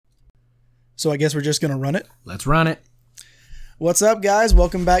So I guess we're just going to run it. Let's run it. What's up, guys?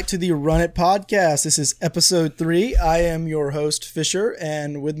 Welcome back to the Run It podcast. This is episode 3. I am your host, Fisher,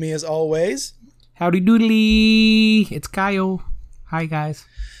 and with me as always... Howdy doodly. It's Kyle. Hi, guys.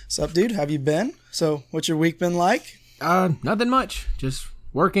 What's up, dude? How have you been? So, what's your week been like? Nothing much. Just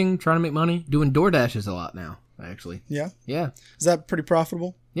working, trying to make money. Doing DoorDashes a lot now, actually. Yeah? Yeah. Is that pretty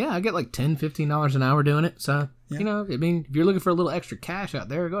profitable? Yeah, I get like $10, $15 an hour doing it. So, Yeah. you know, I mean, if you're looking for a little extra cash out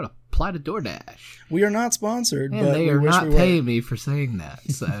there, go to apply to DoorDash. We are not sponsored, And but they we are wish not we were. paying me for saying that.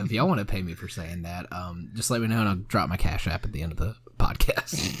 So if y'all want to pay me for saying that, just let me know and I'll drop my cash app at the end of the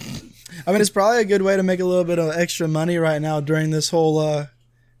podcast. I mean, it's probably a good way to make a little bit of extra money right now during this whole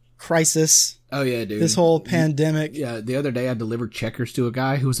crisis, Oh, yeah, dude. this whole pandemic. Yeah, the other day I delivered Checkers to a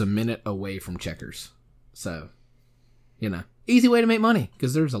guy who was a minute away from Checkers. So, you know, easy way to make money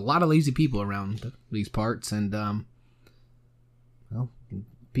because there's a lot of lazy people around these parts and, well,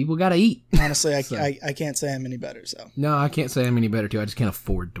 people got to eat. Honestly, So- I can't say I'm any better, so. No, I can't say I'm any better, too. I just can't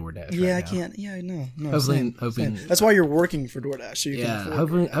afford DoorDash Yeah, I right now. can't. Yeah, no. Hopefully- Same. That's why you're working for DoorDash, so you Yeah, can afford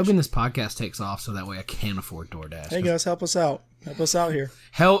DoorDash. hoping this podcast takes off so that way I can afford DoorDash. Hey, guys, help us out. Help us out here.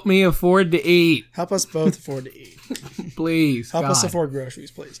 Help me afford to eat, Help us both afford to eat. please. Help us God. afford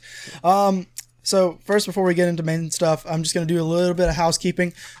groceries, please. So first, before we get into main stuff, I'm just going to do a little bit of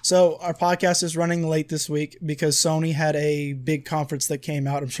housekeeping. So our podcast is running late this week because Sony had a big conference that came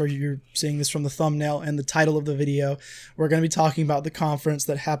out. I'm sure you're seeing this from the thumbnail and the title of the video. We're going to be talking about the conference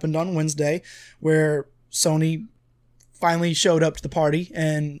that happened on Wednesday where Sony finally showed up to the party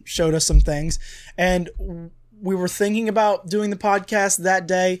and showed us some things. And we were thinking about doing the podcast that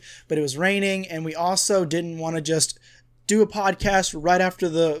day, but it was raining, and we also didn't want to just do a podcast right after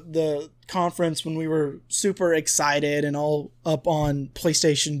the conference when we were super excited and all up on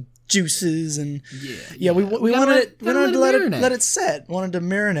PlayStation juices and we wanted to let it set. Wanted to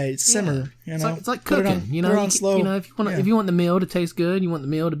marinate, simmer. You know, It's like Put it cooking. on- You put it know, on slow. if you want the meal to taste good, you want the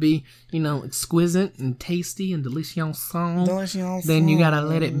meal to be, you know, exquisite and tasty and delicious. Then you gotta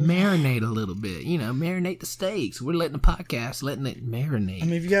let it marinate a little bit. You know, marinate the steaks. We're letting the podcast letting it marinate. I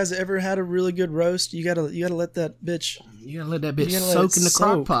mean, if you guys ever had a really good roast, you gotta let that bitch. You gotta let that bitch You gotta let soak it in the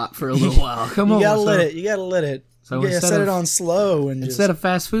soak. crock pot for a little while. Come on, You gotta so- let it. You gotta let it. So You gotta instead set of- it on slow and Instead of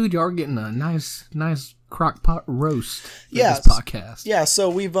fast food, y'all are getting a nice crock pot roast. For Yeah, this podcast. Yeah, so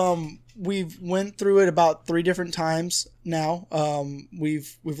we've went through it about 3 different times now.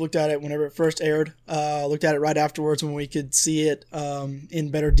 We've looked at it whenever it first aired. Looked at it right afterwards when we could see it in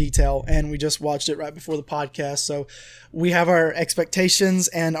better detail, and we just watched it right before the podcast. So we have our expectations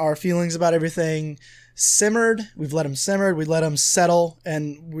and our feelings about everything simmered. We've let them simmer. We let them settle,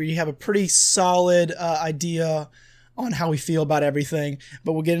 and we have a pretty solid idea on how we feel about everything.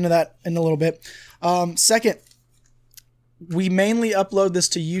 But we'll get into that in a little bit. Second, we mainly upload this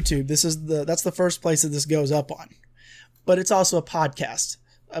to YouTube. That's the first place that this goes up on. But it's also a podcast.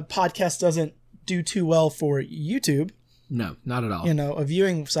 A podcast doesn't do too well for YouTube, No, not at all. a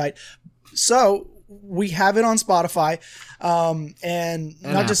viewing site. So we have it on Spotify, and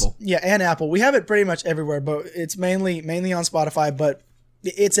not just Apple. and Apple. We have it pretty much everywhere, but it's mainly on Spotify, but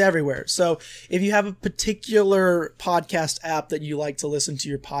it's everywhere. So if you have a particular podcast app that you like to listen to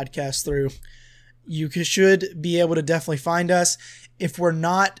your podcast through, you should be able to definitely find us. If we're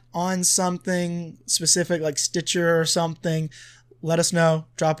not on something specific like Stitcher or something, let us know.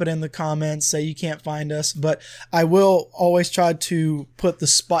 Drop it in the comments. Say you can't find us. But I will always try to put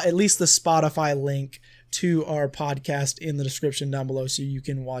at least the Spotify link to our podcast in the description down below so you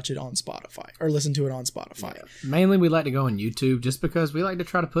can watch it on Spotify or listen to it on Spotify. Mainly we like to go on YouTube just because we like to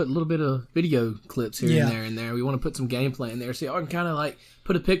try to put a little bit of video clips here and there. We want to put some gameplay in there so y'all can kind of like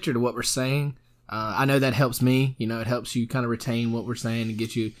put a picture to what we're saying. I know that helps me. You know, it helps you kind of retain what we're saying and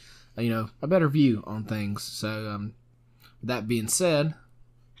get you, a better view on things. So, with that being said,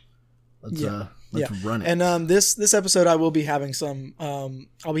 let's run it. And this episode, I will be having some.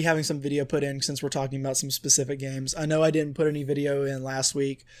 I'll be having some video put in since we're talking about some specific games. I know I didn't put any video in last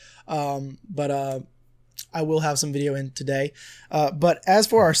week, but I will have some video in today. But as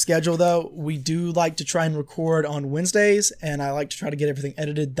for our schedule, though, we do like to try and record on Wednesdays, and I like to try to get everything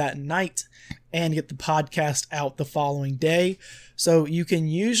edited that night and get the podcast out the following day. So you can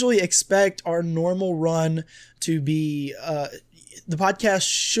usually expect our normal run to be, the podcast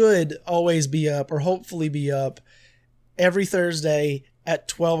should always be up, or hopefully be up, every Thursday at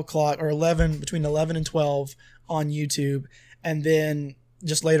 12 o'clock or 11, between 11 and 12 on YouTube, and then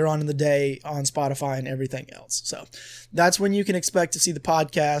just later on in the day on Spotify and everything else. So that's when you can expect to see the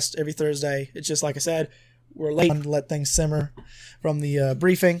podcast every Thursday. It's just like I said, we're late to let things simmer from the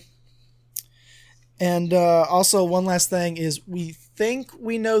briefing. And also, one last thing is we think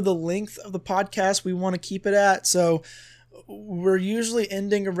we know the length of the podcast we want to keep it at. So we're usually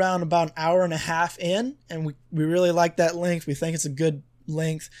ending around about an hour and a half in, and we really like that length. We think it's a good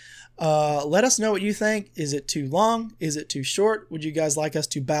length. Let us know what you think. Is it too long? Is it too short? Would you guys like us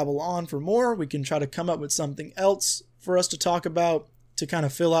to babble on for more? We can try to come up with something else for us to talk about to kind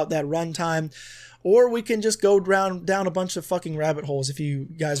of fill out that runtime. Or we can just go down a bunch of fucking rabbit holes if you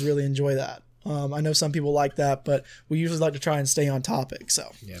guys really enjoy that. I know some people like that, but we usually like to try and stay on topic.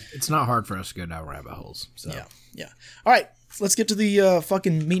 So yeah, it's not hard for us to go down rabbit holes. So yeah. All right, let's get to the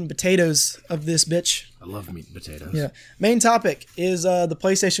fucking meat and potatoes of this bitch. I love meat and potatoes. Yeah. Main topic is the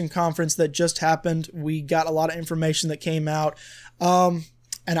PlayStation conference that just happened. We got a lot of information that came out, and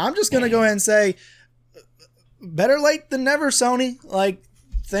I'm just gonna go ahead and say, better late than never, Sony. Like,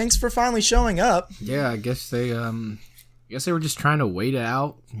 thanks for finally showing up. Yeah, I guess they were just trying to wait it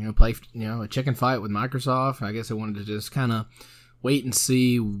out, play, a chicken fight with Microsoft. I guess they wanted to just kind of wait and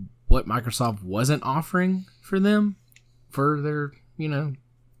see what Microsoft wasn't offering for them, for their,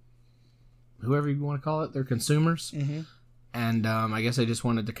 whoever you want to call it, their consumers. Mm-hmm. And I guess they just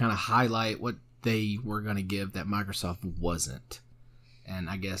wanted to kind of highlight what they were going to give that Microsoft wasn't. And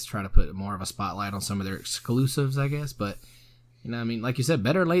I guess try to put more of a spotlight on some of their exclusives, I guess. But, like you said,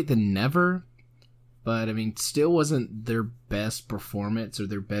 better late than never. But, still wasn't their best performance or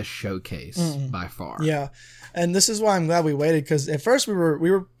their best showcase by far. Yeah. And this is why I'm glad we waited, because at first we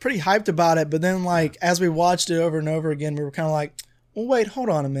were pretty hyped about it. But then, as we watched it over and over again, we were kind of like, well, wait, hold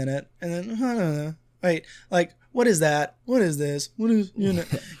on a minute. And then, wait, what is that? What is this? What is,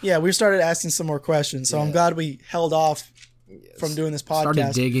 Yeah, we started asking some more questions. So I'm glad we held off from doing this podcast.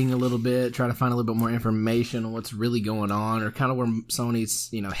 Started digging a little bit, trying to find a little bit more information on what's really going on, or kind of where Sony's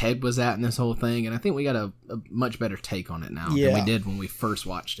head was at in this whole thing. And I think we got a much better take on it now than we did when we first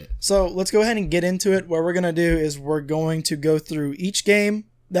watched it. So let's go ahead and get into it. What we're going to do is we're going to go through each game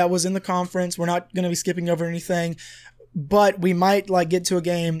that was in the conference. We're not going to be skipping over anything, but we might get to a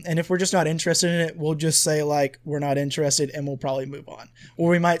game, and if we're just not interested in it, we'll just say we're not interested, and we'll probably move on.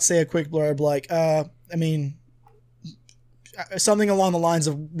 Or we might say a quick blurb something along the lines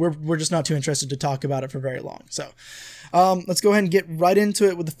of we're just not too interested to talk about it for very long. So let's go ahead and get right into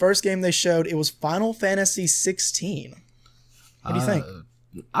it with the first game they showed. It was Final Fantasy 16. What do you think?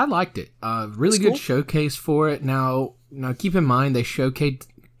 I liked it. Really good showcase for it. Now keep in mind they showcased,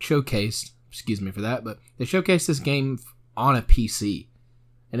 excuse me for that, but they showcased this game on a PC.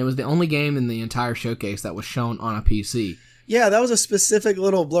 And it was the only game in the entire showcase that was shown on a PC. Yeah, that was a specific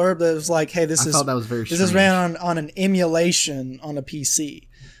little blurb that was like, "Hey, this is ran on an emulation on a PC."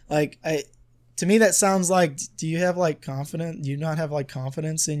 To me, that sounds like, do you have confidence? Do you not have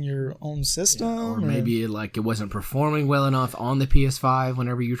confidence in your own system, or maybe it wasn't performing well enough on the PS5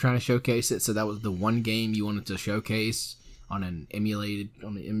 whenever you're trying to showcase it? So that was the one game you wanted to showcase on an emulated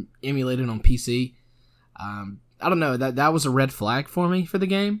on PC. I don't know, that was a red flag for me for the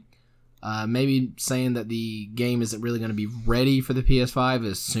game. Maybe saying that the game isn't really going to be ready for the PS5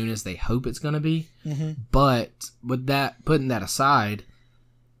 as soon as they hope it's going to be. Mm-hmm. But with that, putting that aside,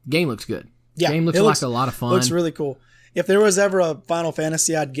 game looks good. Yeah, game looks like a lot of fun. Looks really cool. If there was ever a Final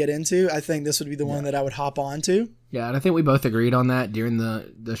Fantasy I'd get into, I think this would be the one that I would hop on to. Yeah, and I think we both agreed on that during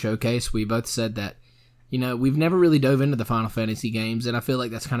the showcase. We both said that, we've never really dove into the Final Fantasy games, and I feel like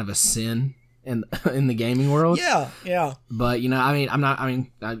that's kind of a sin in the gaming world. Yeah. But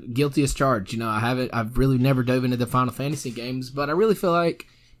I'm guilty as charged. I've really never dove into the Final Fantasy games, but I really feel like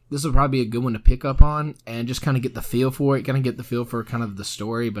this would probably be a good one to pick up on and just kind of get the feel for it, kind of get the feel for kind of the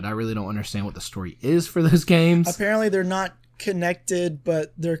story, but I really don't understand what the story is for those games. Apparently they're not connected,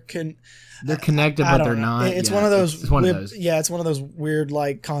 but they're connected, but they're not. It's one of those. It's one of those. Yeah, it's one of those weird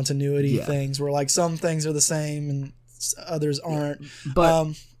continuity things where some things are the same and others aren't.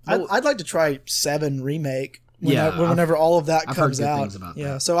 But I'd like to try 7 Remake whenever all of that comes out.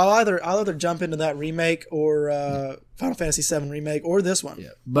 So I'll either jump into that remake or Final Fantasy 7 Remake or this one. Yeah.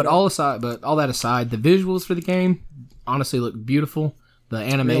 But all that aside, the visuals for the game honestly look beautiful. The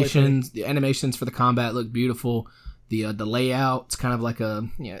animations for the combat look beautiful. The layout's kind of like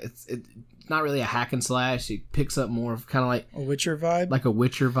it's not really a hack and slash. It picks up more of kind of like a Witcher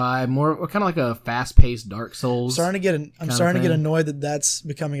vibe, more kind of like a fast-paced Dark Souls. I'm starting to get annoyed that that's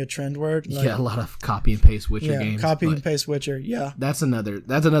becoming a trend word. A lot of copy and paste Witcher games. Copy and paste Witcher. Yeah, that's another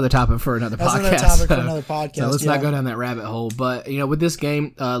topic for another podcast. So let's not go down that rabbit hole. But with this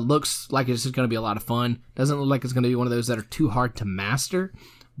game, looks like it's just going to be a lot of fun. Doesn't look like it's going to be one of those that are too hard to master.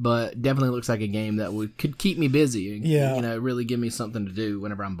 But definitely looks like a game that could keep me busy and really give me something to do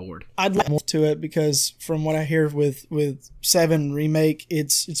whenever I'm bored. I'd like more to it because from what I hear with 7 Remake,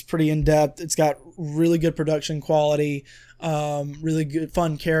 it's pretty in depth. It's got really good production quality, really good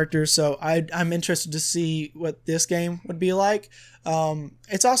fun characters. So I'm interested to see what this game would be like.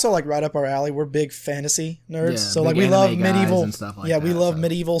 It's also like right up our alley. We're big fantasy nerds, so like we love medieval and stuff like that. We love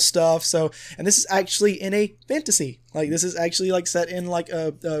medieval stuff. So, and this is actually in a fantasy. Like this is actually like set in like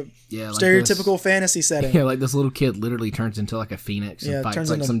a stereotypical fantasy setting. Yeah, like this little kid literally turns into like a phoenix and fights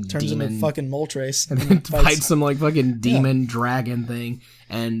like some demon, into fucking Moltres, and then fights some like fucking demon dragon thing.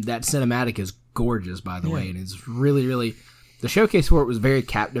 And that cinematic is gorgeous, by the way, and it's really, really. The showcase for it was very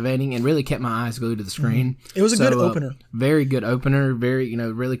captivating and really kept my eyes glued to the screen. It was a good opener. Very good opener. Very,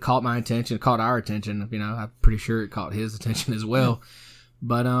 really caught my attention, caught our attention. I'm pretty sure it caught his attention as well.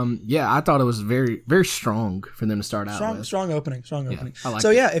 But, I thought it was very, very strong for them to start out with. Strong opening. I like so,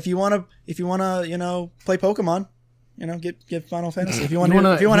 if you want to, play Pokemon, get Final Fantasy. If you want to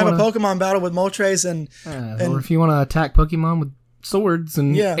have a Pokemon battle with Moltres or if you want to attack Pokemon with swords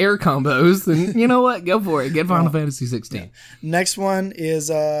and air combos, then you know what, go for it. Get Final Fantasy 16. Next one is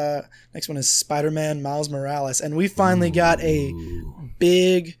Spider-Man Miles Morales, and we finally got a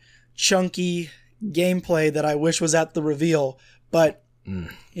big chunky gameplay that I wish was at the reveal, but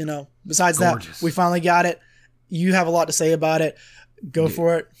besides gorgeous. That, we finally got it. You have a lot to say about it. Go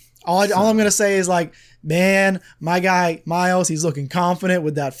for it. All I'm gonna say is like, man, my guy Miles, he's looking confident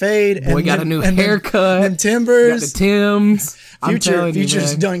with that fade. Boy, got a new haircut. And Timbers. Got the Tims.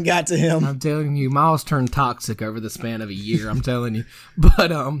 Future's done got to him. I'm telling you, Miles turned toxic over the span of a year. I'm telling you.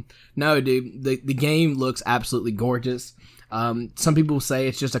 But no, dude, the game looks absolutely gorgeous. Some people say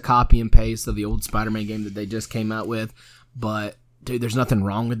it's just a copy and paste of the old Spider-Man game that they just came out with, but dude, there's nothing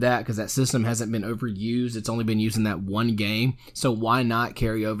wrong with that because that system hasn't been overused. It's only been used in that one game. So why not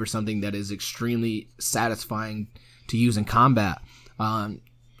carry over something that is extremely satisfying to use in combat? And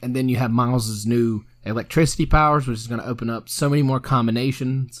then you have Miles's new electricity powers, which is going to open up so many more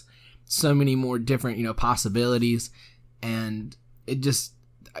combinations, so many more different, possibilities. And it just,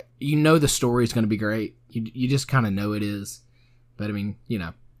 the story is going to be great. You just kind of know it is. But I mean,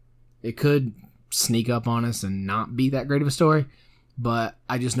 it could sneak up on us and not be that great of a story. But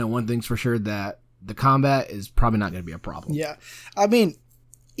I just know one thing's for sure, that the combat is probably not going to be a problem. Yeah. I mean,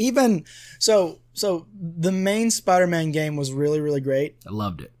 even so the main Spider-Man game was really, really great. I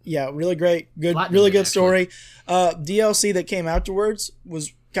loved it. Yeah, really great. Good, really good story. DLC that came afterwards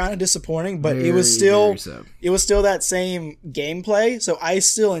was kind of disappointing, but it was still that same gameplay. So I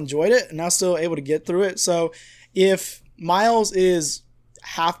still enjoyed it and I was still able to get through it. So if Miles is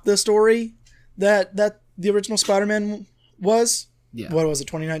half the story that the original Spider-Man was, what was it,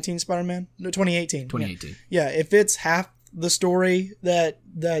 2019 Spider-Man? No, 2018. 2018. Yeah, if it's half the story that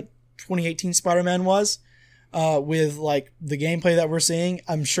 2018 Spider-Man was, with like the gameplay that we're seeing,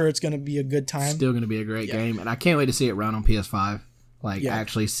 I'm sure it's going to be a good time. Still going to be a great game, and I can't wait to see it run on PS5.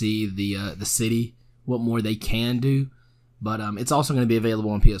 Actually see the city, what more they can do. But it's also going to be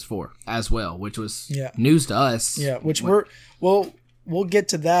available on PS4 as well, which was news to us. Yeah, we'll get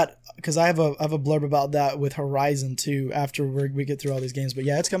to that because I have a blurb about that with Horizon 2 after we get through all these games. But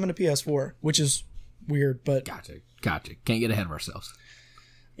yeah, it's coming to PS4, which is weird, but gotcha. Can't get ahead of ourselves.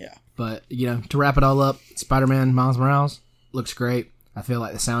 Yeah. But, to wrap it all up, Spider-Man Miles Morales looks great. I feel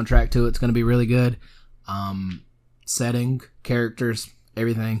like the soundtrack to it's going to be really good. Setting, characters,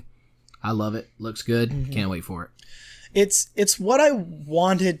 everything. I love it. Looks good. Mm-hmm. Can't wait for it. It's what I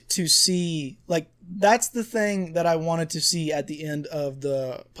wanted to see. Like, that's the thing that I wanted to see at the end of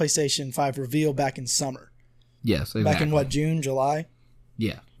the PlayStation 5 reveal back in summer. Yes, exactly. Back in June, July?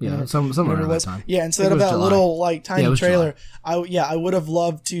 Yeah. Somewhere around that time. Yeah, instead of that July. Little tiny trailer, I would have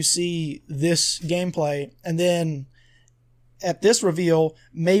loved to see this gameplay, and then at this reveal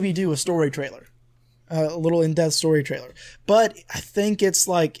maybe do a story trailer, a little in-depth story trailer. But I think it's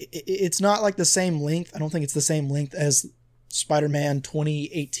it's not like the same length. I don't think it's the same length as Spider-Man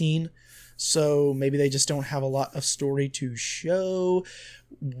 2018. So maybe they just don't have a lot of story to show.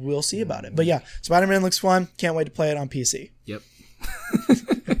 We'll see about it. But yeah, Spider-Man looks fun. Can't wait to play it on PC. Yep.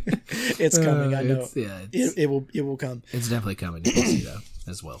 It's coming. I know. It will come. It's definitely coming to PC though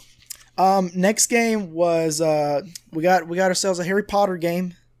as well. Next game was we got ourselves a Harry Potter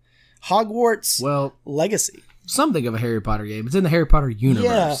game, Hogwarts Legacy. Something of a Harry Potter game. It's in the Harry Potter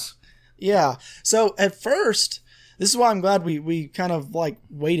universe. Yeah. So at first, this is why I'm glad we kind of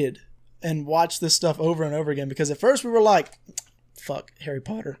waited and watched this stuff over and over again, because at first we were like, fuck Harry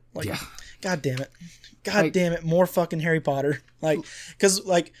Potter. God damn it. God damn it, more fucking Harry Potter. Because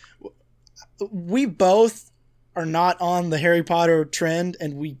we both are not on the Harry Potter trend,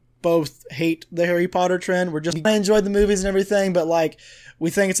 and we both hate the Harry Potter trend. I enjoyed the movies and everything, but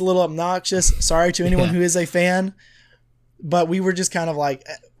we think it's a little obnoxious. Sorry to anyone who is a fan. But we were just kind of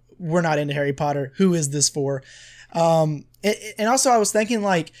we're not into Harry Potter. Who is this for? And also I was thinking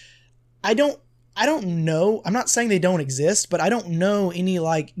like, I don't know. I'm not saying they don't exist, but I don't know any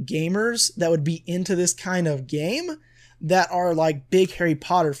like gamers that would be into this kind of game that are like big Harry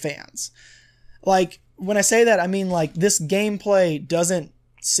Potter fans. Like when I say that, I mean like this gameplay doesn't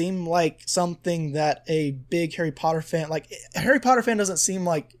seem like something that a big Harry Potter fan, like a Harry Potter fan doesn't seem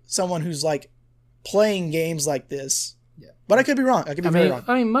like someone who's like playing games like this. Yeah. But I could be wrong. I could be very wrong.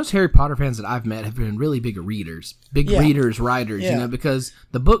 I mean, most Harry Potter fans that I've met have been really big readers, writers, you know, because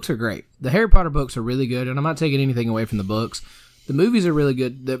the books are great. The Harry Potter books are really good, and I'm not taking anything away from the books. The movies are really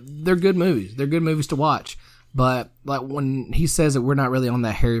good. They're good movies. They're good movies to watch. But like when he says that we're not really on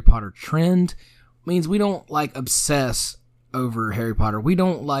that Harry Potter trend, means we don't like obsess over Harry Potter. We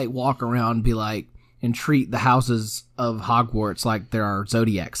don't like walk around and be like, and treat the houses of Hogwarts like there are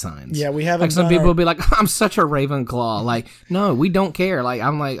zodiac signs. Yeah, we haven't. Like some people will be like, I'm such a Ravenclaw. Like, no, we don't care. Like,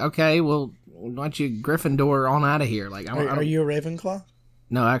 I'm like, okay, well, why don't you Gryffindor on out of here? Like, are you a Ravenclaw?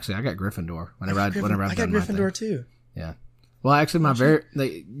 No, actually, I got Gryffindor. Whenever I've I got done Gryffindor too. Yeah. Well, actually,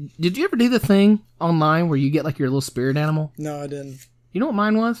 did you ever do the thing online where you get like your little spirit animal? No, I didn't. You know what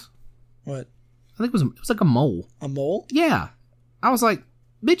mine was? What? I think it was like a mole. A mole? Yeah. I was like,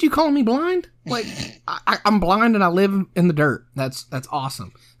 bitch, you calling me blind? Like, I'm blind and I live in the dirt. That's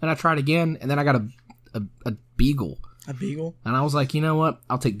awesome. Then I tried again, and then I got a beagle. A beagle? And I was like, you know what?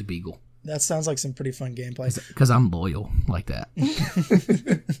 I'll take the beagle. That sounds like some pretty fun gameplay. Because I'm loyal like that.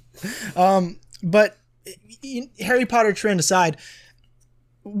 But Harry Potter trend aside,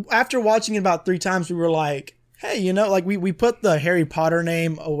 after watching it about 3 times, we were like, hey, you know, like we put the Harry Potter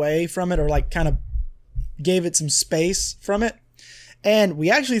name away from it, or like kind of gave it some space from it. And we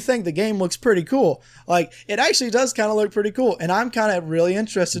actually think the game looks pretty cool. Like, it actually does kind of look pretty cool. And I'm kind of really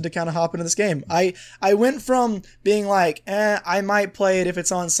interested to kind of hop into this game. I went from being like, I might play it if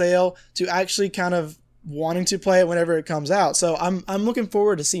it's on sale, to actually kind of wanting to play it whenever it comes out. So I'm looking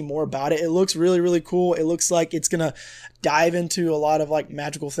forward to see more about it. It looks really, really cool. It looks like it's going to dive into a lot of like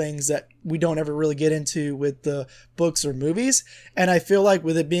magical things that we don't ever really get into with the books or movies. And I feel like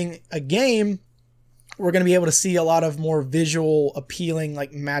with it being a game, we're going to be able to see a lot of more visual appealing,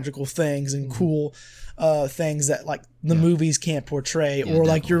 like magical things and cool things that like the movies can't portray, or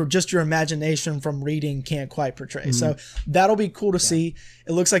like your imagination from reading can't quite portray. So that'll be cool to see.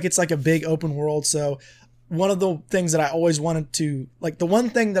 It looks like it's like a big open world. So one of the things that I always wanted to, like the one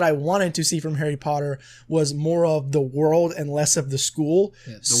thing that I wanted to see from Harry Potter was more of the world and less of the school.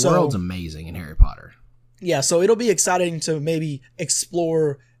 Yeah, the world's amazing in Harry Potter. Yeah. So it'll be exciting to maybe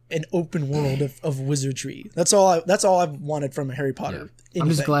explore an open world of wizardry. That's all I've wanted from a Harry Potter. Yeah. I'm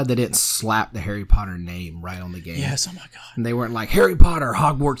just glad they didn't slap the Harry Potter name right on the game. Yes, oh my god. And they weren't like Harry Potter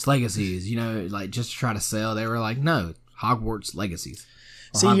Hogwarts Legacies, you know, like just to try to sell. They were like, no, Hogwarts Legacies.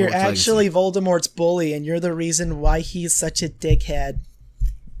 See, Hogwarts you're actually Voldemort's bully, and you're the reason why he's such a dickhead.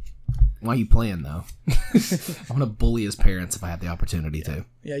 Why are you playing though? I want to bully his parents if I have the opportunity to.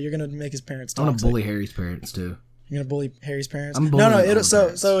 Yeah, you're gonna make his parents toxic. I want to bully Harry's parents too. You're gonna bully Harry's parents? I'm bullying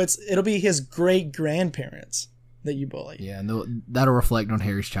it'll be his great grandparents that you bully. Yeah, and that'll reflect on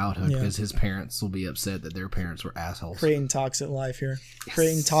Harry's childhood because his parents will be upset that their parents were assholes. Creating toxic life here. Yes.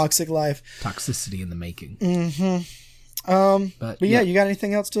 Creating toxic life. Toxicity in the making. Mm-hmm. But yeah, you got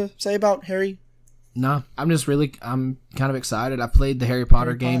anything else to say about Harry? No, I'm kind of excited. I've played the Harry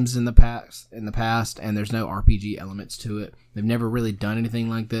Potter games in the past, and there's no RPG elements to it. They've never really done anything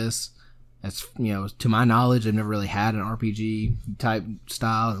like this. That's, you know, to my knowledge, I've never really had an RPG type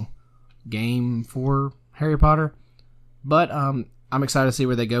style game for Harry Potter. But I'm excited to see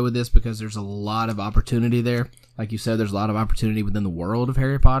where they go with this because there's a lot of opportunity there. Like you said, there's a lot of opportunity within the world of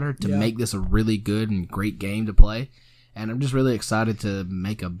Harry Potter to make this a really good and great game to play. And I'm just really excited to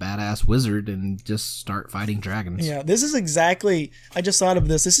make a badass wizard and just start fighting dragons. Yeah, this is exactly, I just thought of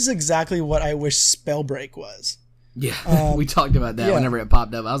this. This is exactly what I wish Spellbreak was. Yeah, we talked about that whenever it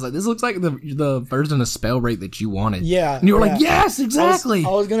popped up. I was like, this looks like the version of Spellbreak that you wanted. Yeah. And you were like, yes, exactly. I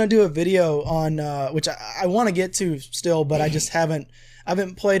was going to do a video on, which I want to get to still, but I just haven't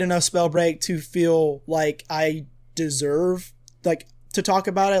played enough Spellbreak to feel like I deserve, like, to talk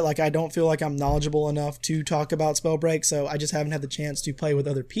about it. Like, I don't feel like I'm knowledgeable enough to talk about Spellbreak, so I just haven't had the chance to play with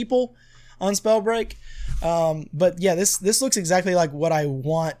other people on Spellbreak. But yeah, this looks exactly like what I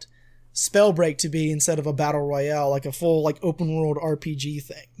want Spellbreak to be instead of a battle royale, like a full like open world RPG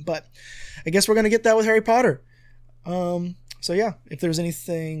thing. But I guess we're gonna get that with Harry Potter. So yeah, if there's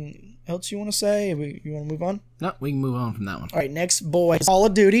anything else you want to say, you want to move on? No, we can move on from that one. All right, next, boys, Call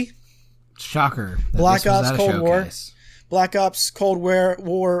of Duty. Shocker. Black Ops Cold War. Black Ops Cold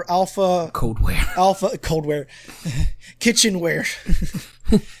War Alpha. Coldware. Alpha Coldware. Kitchenware.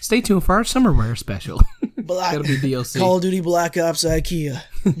 Stay tuned for our summerwear special. It'll be DLC. Call of Duty Black Ops IKEA.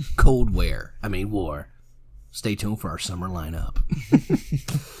 Cold wear. I mean war. Stay tuned for our summer lineup.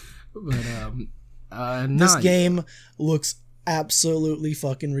 But this game looks absolutely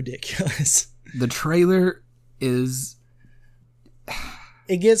fucking ridiculous. The trailer is.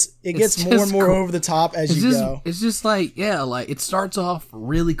 It gets more and more cool. Over the top as you go. It's just like it starts off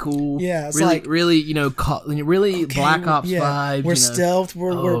really cool. Yeah, it's really, really, really Black Ops vibe. We're stealthed.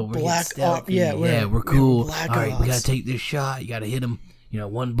 We're Black Ops. Yeah, we're cool. Black All right, Ops. we gotta take this shot. You gotta hit him.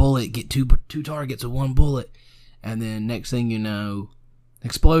 One bullet, get two targets with one bullet, and then next thing you know,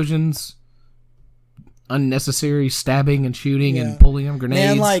 explosions. Unnecessary stabbing and shooting and pulling them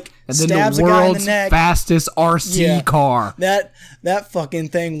grenades. Man, and then the world's fastest RC car. That fucking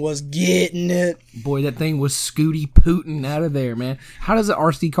thing was getting it. Boy, that thing was Scooty Putin out of there, man. How does an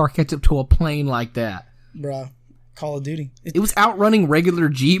RC car catch up to a plane like that? Bruh, Call of Duty. It was outrunning regular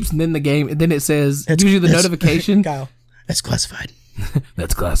Jeeps, and then the game, and then it says, gives you the notification. Kyle, that's classified.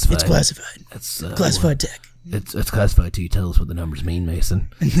 That's classified. It's classified. That's classified tech. It's classified till you tell us what the numbers mean, Mason.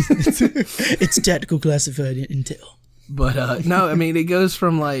 It's tactical classified intel. But no, I mean it goes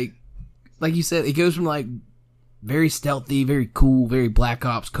from like you said, it goes from like very stealthy, very cool, very Black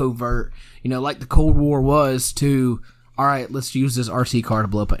Ops covert, like the Cold War was, to all right, let's use this RC car to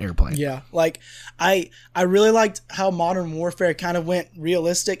blow up an airplane. Yeah, like I really liked how Modern Warfare kind of went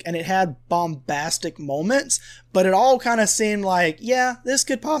realistic, and it had bombastic moments, but it all kind of seemed like, this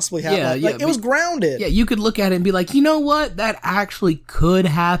could possibly happen. It was grounded. Yeah, you could look at it and be like, you know what? That actually could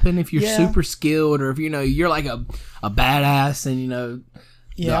happen if you're super skilled, or if you're like a badass and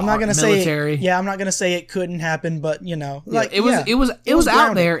I'm not gonna say. I'm not gonna say it couldn't happen, but it was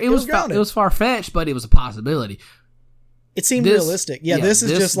out there. It was far fetched, but it was a possibility. It seemed realistic. This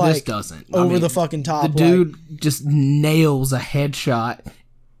is just like over the fucking top. The dude just nails a headshot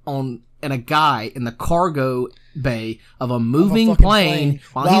in a guy in the cargo bay of a moving plane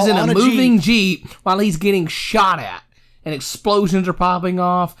while he's in a moving Jeep while he's getting shot at. And explosions are popping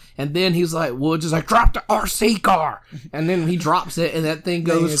off, and then he's like, drop the RC car, and then he drops it, and that thing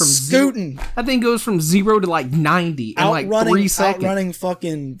goes from scooting. That thing goes from 0 to like 90 in like 3 seconds. Outrunning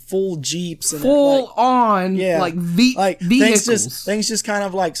fucking full Jeeps, and like vehicles. Things just kind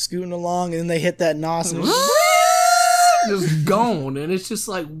of like scooting along, and then they hit that NOS and just gone, and it's just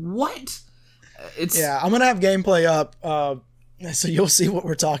like, what? I'm gonna have gameplay up. So you'll see what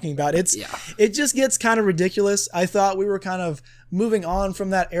we're talking about. It just gets kind of ridiculous. I thought we were kind of moving on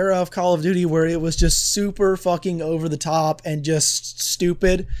from that era of Call of Duty where it was just super fucking over the top and just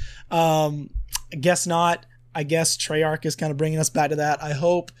stupid. I guess not. I guess Treyarch is kind of bringing us back to that. I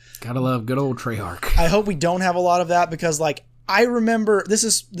hope. Gotta love good old Treyarch. I hope we don't have a lot of that, because I remember this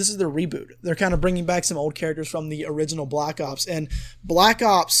is the reboot. They're kind of bringing back some old characters from the original Black Ops, and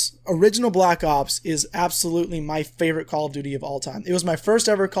original Black Ops is absolutely my favorite Call of Duty of all time. It was my first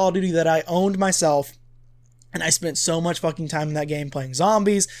ever Call of Duty that I owned myself, and I spent so much fucking time in that game playing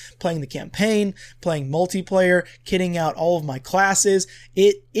zombies, playing the campaign, playing multiplayer, kitting out all of my classes.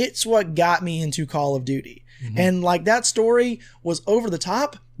 It's what got me into Call of Duty. Mm-hmm. And that story was over the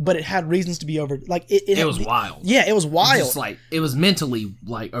top, but it had reasons to be over. It was wild. Yeah, it was wild. It was it was mentally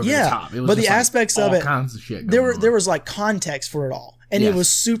over the top. It was but the aspects of it, kinds of shit. There was context for it all, and it was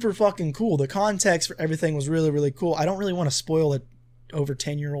super fucking cool. The context for everything was really, really cool. I don't really want to spoil an over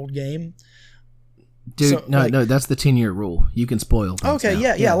 10-year-old game. Dude, no, that's the 10-year rule. You can spoil things. Okay,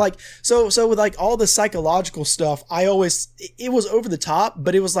 yeah. So with all the psychological stuff, it was over the top,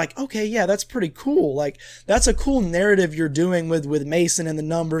 but it was that's pretty cool. That's a cool narrative you're doing with Mason and the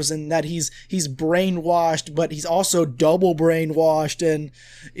numbers, and that he's brainwashed, but he's also double brainwashed, and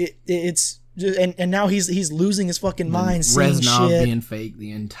it's just, and now he's losing his fucking mind, seeing Reznov shit, being fake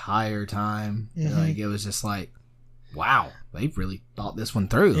the entire time. Mm-hmm. It was just wow, they've really thought this one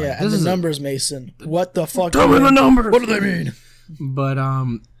through. Yeah, and the numbers, Mason. What the fuck? Tell me the numbers. What do they mean? But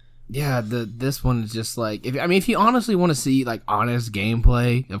this one is just if you honestly want to see honest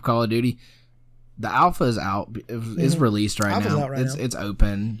gameplay of Call of Duty, the alpha is out. It's released right now. It's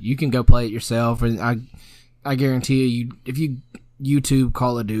open. You can go play it yourself, and I guarantee you, if you YouTube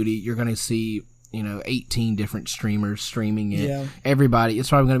Call of Duty, you're gonna see 18 different streamers streaming it. Yeah. Everybody, it's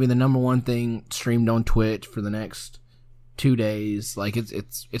probably going to be the number one thing streamed on Twitch for the next 2 days.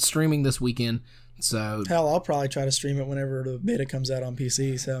 It's streaming this weekend. So hell, I'll probably try to stream it whenever the beta comes out on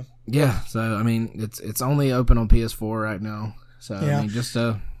PC. So yeah, so I mean, it's only open on PS4 right now. So yeah. I mean, just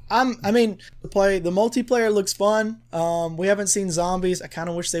I mean, the multiplayer looks fun. We haven't seen zombies. I kind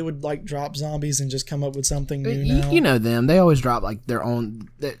of wish they would like drop zombies and just come up with something new now. You know them. They always drop like their own.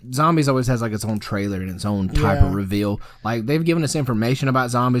 Zombies always has like its own trailer and its own type of reveal. Like they've given us information about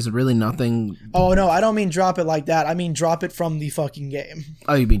zombies, really nothing. Oh no, I don't mean drop it like that. I mean drop it from the fucking game.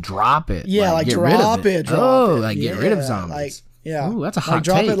 Oh, you mean drop it? Yeah, like drop it. Get rid of zombies. Like, yeah. Ooh, that's a hot take.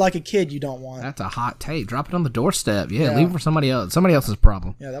 Drop it like a kid you don't want. That's a hot take. Drop it on the doorstep. Yeah, leave it for somebody else. Somebody else's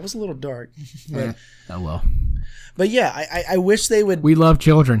problem. Yeah, that was a little dark. But, oh well. But yeah, I wish they would. We love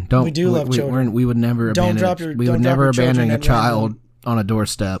children. We do love children. We would never abandon. We would never abandon a child on a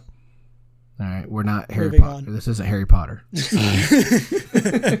doorstep. All right, we're not Harry Potter. This isn't Harry Potter.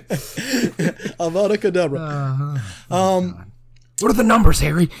 Avada Kedavra. What are the numbers,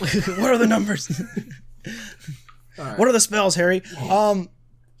 Harry? What are the numbers? Right. What are the spells, Harry? The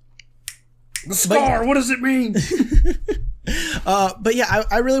scar. What does it mean? But yeah,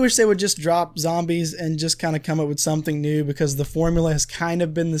 I really wish they would just drop zombies and just kind of come up with something new, because the formula has kind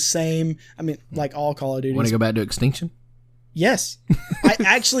of been the same. I mean, like all Call of Duty. Want to go back to Extinction? Yes.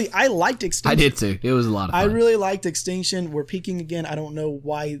 I liked Extinction. I did too. It was a lot of fun. I really liked Extinction. We're peaking again. I don't know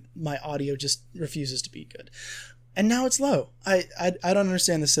why my audio just refuses to be good. And now it's low. I don't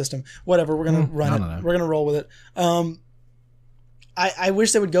understand the system. Whatever, we're gonna run it. We're gonna roll with it. I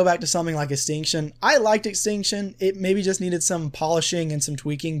wish they would go back to something like Extinction. I liked Extinction. It maybe just needed some polishing and some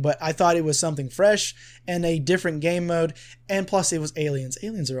tweaking, but I thought it was something fresh and a different game mode. And plus, it was aliens.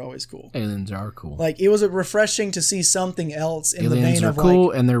 Aliens are always cool. Aliens are cool. Like, it was refreshing to see something else in aliens the vein are of cool,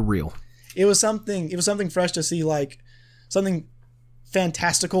 like, and they're real. It was something fresh to see, like something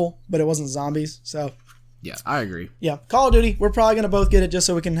fantastical, but it wasn't zombies. So. Yeah, I agree. Yeah, Call of Duty. We're probably going to both get it just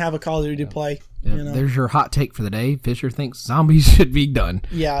so we can have a Call of Duty to play. Yeah, you know? There's your hot take for the day. Fisher thinks zombies should be done.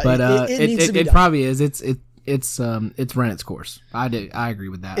 Yeah, but it needs to be done. It probably is. It's run its course. I agree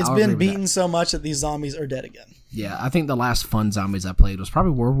with that. It's been beaten so much that these zombies are dead again. Yeah, I think the last fun zombies I played was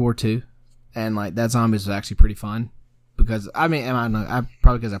probably World War II, and like that zombies was actually pretty fun. Because I mean, I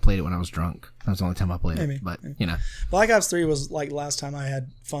probably because I played it when I was drunk. That was the only time I played it. But you know, Black Ops 3 was like last time I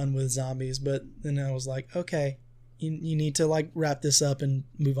had fun with zombies. But then I was like, okay. You need to like wrap this up and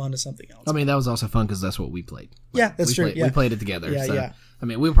move on to something else. I mean, that was also fun because that's what we played. Yeah, that's true. We played it together. Yeah, so, yeah. I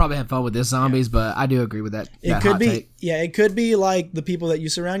mean, we'll probably have fun with this zombies, but I do agree with that. It could be, it could be like the people that you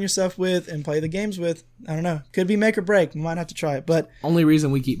surround yourself with and play the games with. I don't know. Could be make or break. We might have to try it, but only reason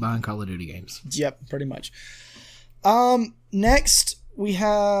we keep buying Call of Duty games. Yep, pretty much. Next we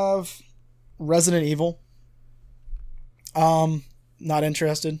have Resident Evil. Not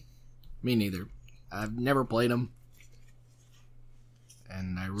interested. Me neither. I've never played them.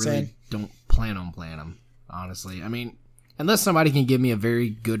 And I really don't plan on playing them, honestly. I mean, unless somebody can give me a very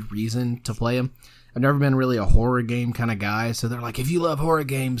good reason to play them. I've never been really a horror game kind of guy, so they're like, if you love horror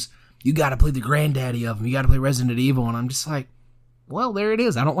games, you got to play the granddaddy of them. You got to play Resident Evil, and I'm just like, well, there it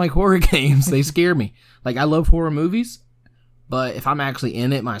is. I don't like horror games. They scare me. Like, I love horror movies, but if I'm actually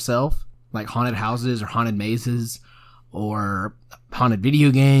in it myself, like haunted houses or haunted mazes or haunted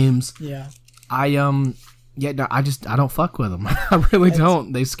video games, I don't fuck with them. I really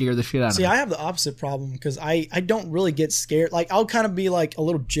don't. They scare the shit out of me. See, I have the opposite problem because I don't really get scared. Like, I'll kind of be like a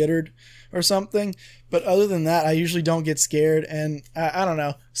little jittered or something, but other than that, I usually don't get scared. And I don't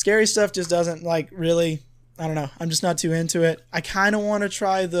know, scary stuff just doesn't like really. I don't know. I'm just not too into it. I kind of want to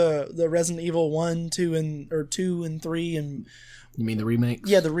try the Resident Evil 1, 2, and 3 and. You mean the remakes?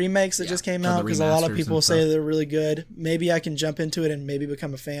 Yeah, the remakes that just came out because a lot of people say they're really good. Maybe I can jump into it and maybe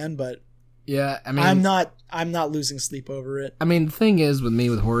become a fan, but. Yeah, I mean, I'm not losing sleep over it. I mean, the thing is with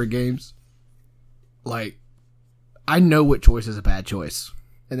me with horror games, like, I know what choice is a bad choice,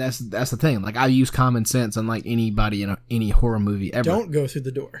 and that's the thing. Like, I use common sense, unlike anybody in any horror movie ever. Don't go through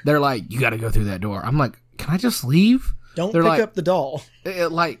the door. They're like, you got to go through that door. I'm like, can I just leave? Don't pick up the doll.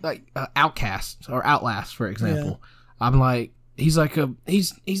 Like Outcast or Outlast, for example. Yeah. I'm like, he's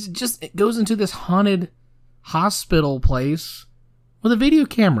just it goes into this haunted hospital place with a video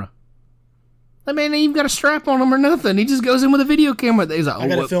camera. That man ain't even got a strap on him or nothing. He just goes in with a video camera. He's like, I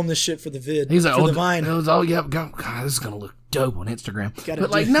gotta film this shit for the vid. He's like, for the Vine. God, this is gonna look dope on Instagram.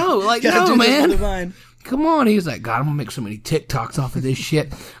 No, man. Come on. He's like, God, I'm gonna make so many TikToks off of this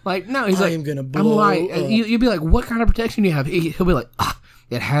shit. Like, no, he's like, I'm gonna blow I'm like, you'd be like, what kind of protection do you have? He'll be like,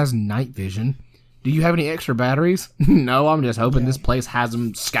 it has night vision. Do you have any extra batteries? No, I'm just hoping this place has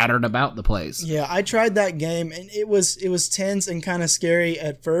them scattered about the place. Yeah, I tried that game, and it was tense and kind of scary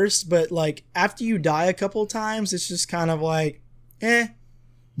at first, but like after you die a couple times, it's just kind of like, eh.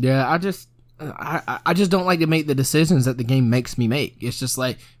 Yeah, I just don't like to make the decisions that the game makes me make. It's just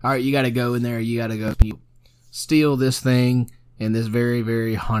like, all right, you got to go in there, you got to go steal this thing, in this very,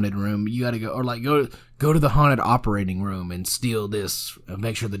 very haunted room. You got to go, or like go to the haunted operating room and steal this, and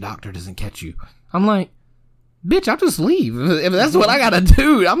make sure the doctor doesn't catch you. I'm like, bitch, I'll just leave. If that's what I got to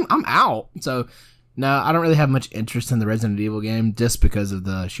do, I'm out. So, no, I don't really have much interest in the Resident Evil game just because of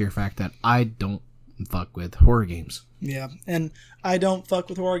the sheer fact that I don't fuck with horror games. Yeah, and I don't fuck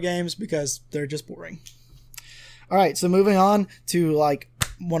with horror games because they're just boring. All right, so moving on to like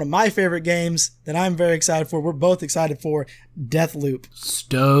one of my favorite games that I'm very excited for. We're both excited for Deathloop.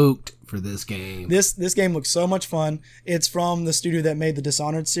 Stoked for this game. This game looks so much fun. It's from the studio that made the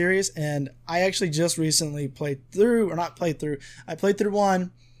Dishonored series, and I actually just recently I played through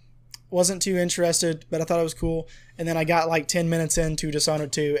one. Wasn't too interested, but I thought it was cool. And then I got like 10 minutes into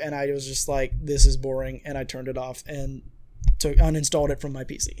Dishonored 2, and I was just like, this is boring, and I turned it off and uninstalled it from my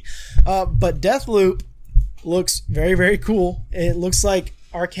PC. But Deathloop looks very, very cool. It looks like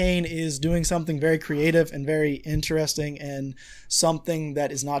Arcane is doing something very creative and very interesting, and something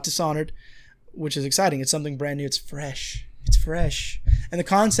that is not Dishonored, which is exciting. It's something brand new. It's fresh. And the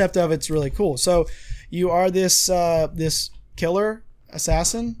concept of it's really cool. So you are this killer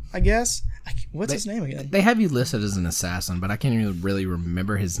assassin, I guess. What's his name again? They have you listed as an assassin, but I can't even really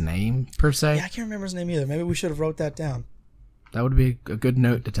remember his name per se. Yeah, I can't remember his name either. Maybe we should have wrote that down. That would be a good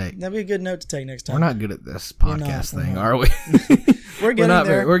note to take. That'd be a good note to take next time. We're not good at this podcast thing, are we? We're getting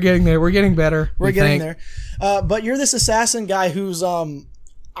there. We're getting there. We're getting better. We're getting there. But you're this assassin guy who's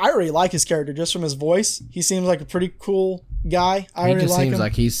I really like his character just from his voice. He seems like a pretty cool guy. He just seems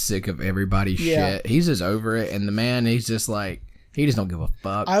like he's sick of everybody's shit. He's just over it, and the man, he's just like, he just don't give a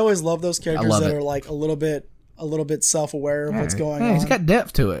fuck. I always love those characters that are like a little bit self-aware of what's going on. He's got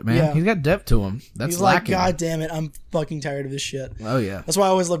depth to it, man. Yeah. He's got depth to him. That's he's lacking. Like, God damn it, I'm fucking tired of this shit. Oh, yeah. That's why I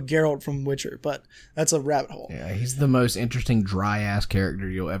always love Geralt from Witcher, but that's a rabbit hole. Yeah, he's the most interesting dry-ass character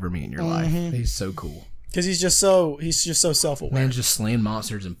you'll ever meet in your life. He's so cool. Because he's just so self-aware. Man's just slaying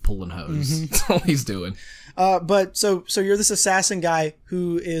monsters and pulling hose. That's all he's doing. But so you're this assassin guy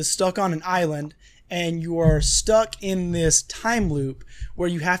who is stuck on an island, and you are stuck in this time loop where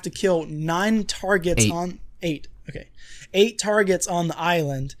you have to kill 9 targets on 8. Okay, 8 targets on the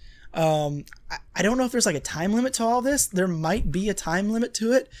island. I don't know if there's like a time limit to all this. There might be a time limit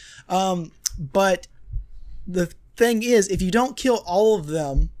to it. But the thing is, if you don't kill all of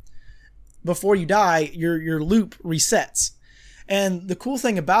them before you die, your loop resets. And the cool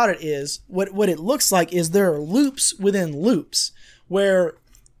thing about it is, what it looks like is there are loops within loops where,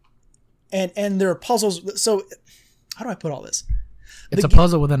 and there are puzzles. So how do I put all this? It's a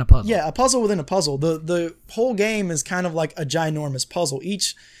puzzle within a puzzle. Yeah, a puzzle within a puzzle. The whole game is kind of like a ginormous puzzle.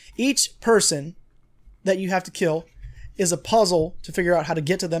 Each person that you have to kill is a puzzle to figure out how to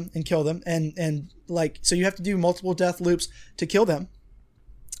get to them and kill them. And like, so you have to do multiple death loops to kill them.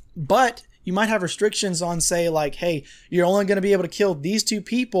 But you might have restrictions on, say, like, hey, you're only going to be able to kill these 2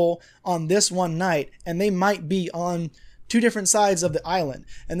 people on this one night, and they might be on 2 different sides of the island.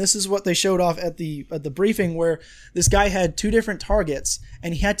 And this is what they showed off at the briefing, where this guy had 2 different targets,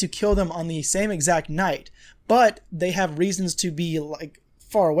 and he had to kill them on the same exact night. But they have reasons to be like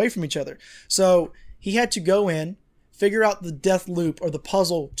far away from each other. So he had to go in, figure out the death loop or the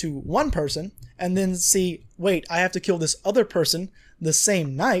puzzle to one person, and then see, wait, I have to kill this other person the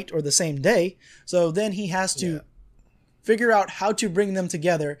same night or the same day. So then he has to figure out how to bring them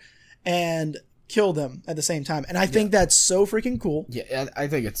together and kill them at the same time. And I think that's so freaking cool. Yeah, I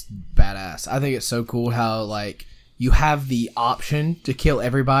think it's badass. I think it's so cool how, like, you have the option to kill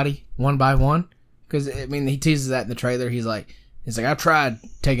everybody one by one. Because, I mean, he teases that in the trailer. He's like, I've tried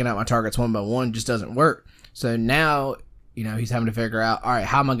taking out my targets one by one, just doesn't work. So now, you know, he's having to figure out, all right,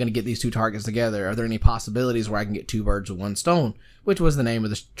 how am I going to get these 2 targets together? Are there any possibilities where I can get 2 birds with 1 stone? Which was the name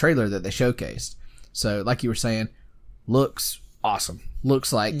of the trailer that they showcased. So, like you were saying, looks awesome.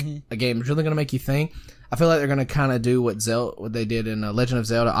 Looks like a game that's really going to make you think. I feel like they're going to kind of do what they did in Legend of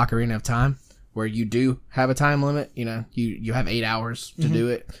Zelda Ocarina of Time, where you do have a time limit. You know, you have 8 hours to do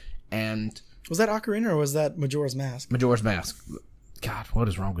it. And was that Ocarina or was that Majora's Mask? Majora's Mask. God, what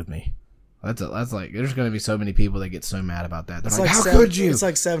is wrong with me? That's like, there's going to be so many people that get so mad about that. They're like, how could you? It's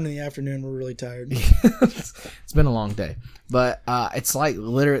like 7 in the afternoon. We're really tired. It's been a long day, but it's like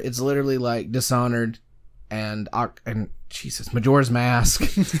it's literally like Dishonored and Jesus, Majora's Mask.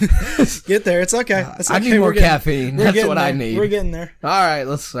 Get there. It's okay. I need more caffeine. That's what I need. We're getting there. All right.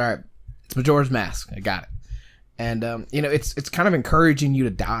 It's Majora's Mask. I got it. And you know, it's kind of encouraging you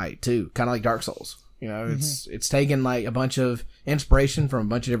to die too, kind of like Dark Souls. You know, it's taken like a bunch of inspiration from a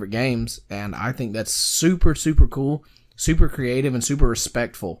bunch of different games, and I think that's super, super cool, super creative, and super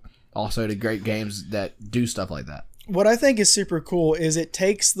respectful also to great games that do stuff like that. What I think is super cool is it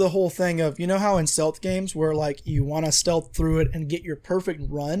takes the whole thing of, you know how in stealth games where like you want to stealth through it and get your perfect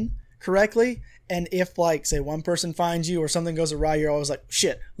run correctly, and if like say one person finds you or something goes awry, you're always like,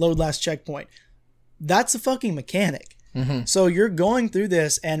 shit, load last checkpoint. That's a fucking mechanic. Mm-hmm. So you're going through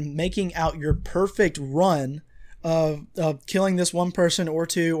this and making out your perfect run of killing this one person or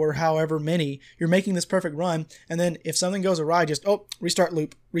two or however many. You're making this perfect run, and then if something goes awry, just restart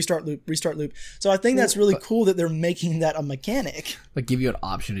loop, restart loop, restart loop. So I think that's really cool that they're making that a mechanic. Like give you an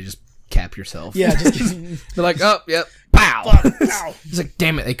option to just cap yourself. Yeah, just they're like, oh, yep, pow. pow. It's like,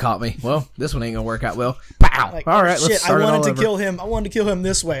 damn it, they caught me. Well, this one ain't gonna work out well. Pow. Like, all right, shit, let's start I wanted it all to over. kill him. I wanted to kill him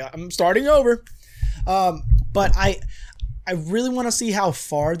this way. I'm starting over. But I really want to see how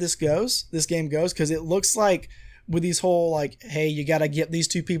far this game goes, because it looks like with these whole like, hey, you got to get these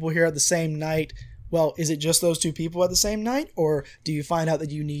two people here at the same night. Well, is it just those two people at the same night, or do you find out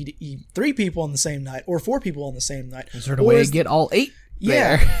that you need 3 people on the same night or 4 people on the same night? Is there a way to get all 8?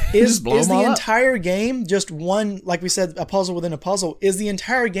 Yeah, there? is blow them the all up. entire game just one, like we said, a puzzle within a puzzle? Is the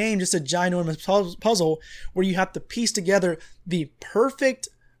entire game just a ginormous puzzle where you have to piece together the perfect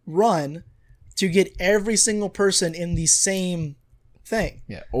run to get every single person in the same thing?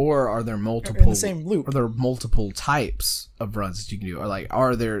 Yeah, or are there multiple in the same loop? Are there multiple types of runs that you can do? Or like,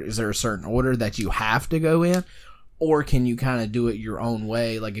 is there a certain order that you have to go in, or can you kind of do it your own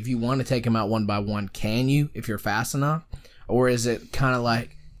way? Like, if you want to take them out one by one, can you if you're fast enough? Or is it kind of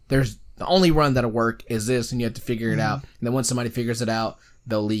like there's the only run that'll work is this, and you have to figure it out, and then once somebody figures it out,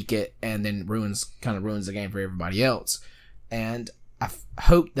 they'll leak it, and then ruins the game for everybody else. And I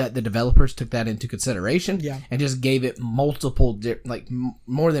hope that the developers took that into consideration, and just gave it multiple,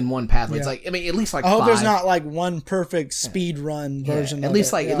 more than one pathway. It's like, I mean, at least like I hope 5. there's not like one perfect speed run version. At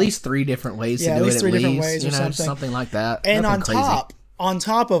least at least 3 different ways to do it. At least 3 different ways, or something like that. And Nothing on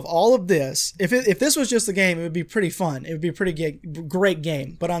top of all of this, if this was just the game, it would be pretty fun. It would be a pretty great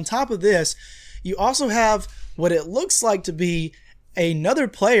game. But on top of this, you also have what it looks like to be another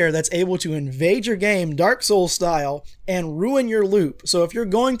player that's able to invade your game Dark Souls style and ruin your loop. So if you're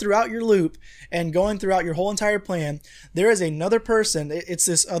going throughout your loop and going throughout your whole entire plan, there is another person. It's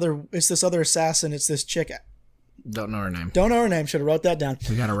this other assassin. It's this chick. Don't know her name. Should have wrote that down.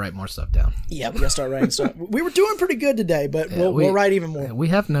 We gotta write more stuff down. Yeah, we gotta start writing stuff. We were doing pretty good today, but we'll write even more. We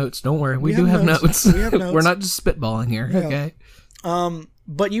have notes. Don't worry. We do have notes. We have notes. We're not just spitballing here. Yeah. Okay.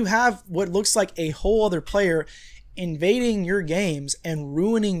 But you have what looks like a whole other player invading your games and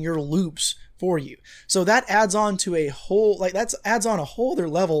ruining your loops for you. So that adds on to a whole adds on a whole other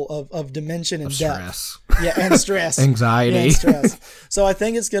level of dimension and depth. Stress. Yeah, and stress. Anxiety. And stress. So I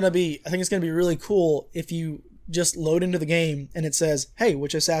think it's gonna be really cool if you just load into the game and it says, hey,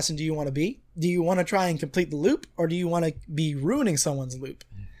 which assassin do you want to be? Do you want to try and complete the loop, or do you want to be ruining someone's loop?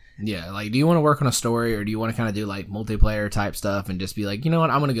 Yeah, like, do you want to work on a story, or do you want to kind of do like multiplayer type stuff and just be like, you know what,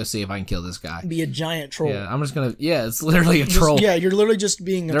 I'm gonna go see if I can kill this guy. Be a giant troll. Yeah, I'm just gonna. Yeah, it's literally a troll. Yeah, you're literally just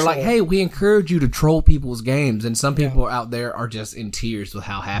being a troll. They're like, hey, we encourage you to troll people's games, and some people out there are just in tears with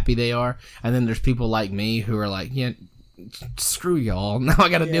how happy they are, and then there's people like me who are like, yeah, screw y'all. Now I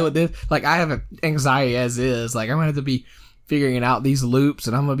got to deal with this. Like, I have anxiety as is. Like, I'm gonna have to be figuring out these loops,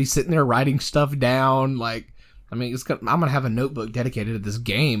 and I'm gonna be sitting there writing stuff down. Like, I mean, I'm gonna have a notebook dedicated to this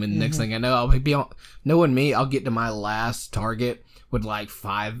game, and next thing I know, I'll be knowing me, I'll get to my last target with like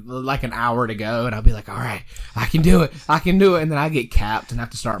an hour to go, and I'll be like, all right, I can do it, and then I get capped and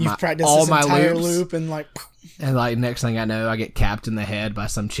have to start all my entire loops. Loop and like next thing I know, I get capped in the head by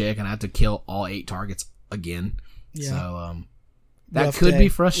some chick, and I have to kill all 8 targets again. Yeah. So that could be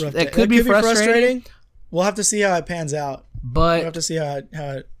frustrating. That could be frustrating. We'll have to see how it pans out. But we'll have to see how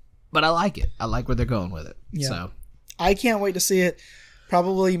it. But I like it. I like where they're going with it. Yeah. So I can't wait to see it.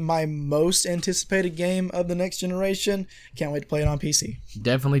 Probably my most anticipated game of the next generation. Can't wait to play it on PC.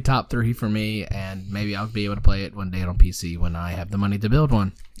 Definitely top 3 for me, and maybe I'll be able to play it one day on PC when I have the money to build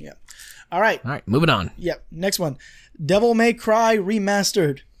one. Yeah. All right, moving on. Yeah, next one. Devil May Cry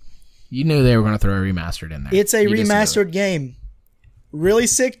Remastered. You knew they were going to throw a remastered in there. It's a remastered game. Really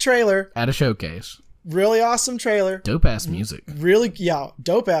sick trailer. At a showcase. Really awesome trailer. Dope ass music. Really, yeah,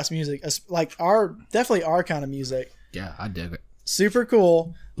 dope ass music. Like definitely our kind of music. Yeah, I dig it. Super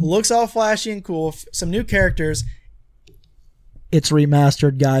cool. Looks all flashy and cool. Some new characters. It's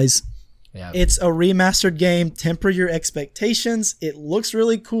remastered, guys. Yeah. It's a remastered game. Temper your expectations. It looks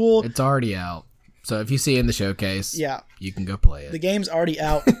really cool. It's already out. So if you see it in the showcase, yeah, you can go play it. The game's already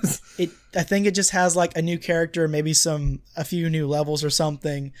out. I think it just has like a new character, maybe a few new levels or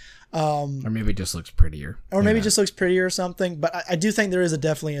something. Or maybe it just looks prettier. Or maybe it just looks prettier or something. But I do think there is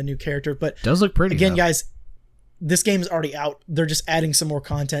definitely a new character. But it does look pretty. Again, guys, this game is already out. They're just adding some more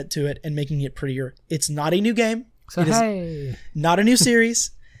content to it and making it prettier. It's not a new game. So, hey. Not a new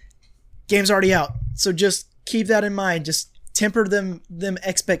series. Game's already out. So just keep that in mind. Just temper them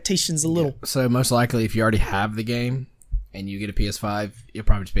expectations a little. Yeah. So most likely, if you already have the game and you get a PS5, you'll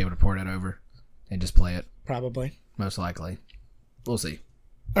probably just be able to port it over and just play it. Probably. Most likely. We'll see.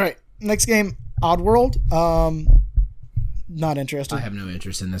 All right. Next game, Oddworld. Not interested. I have no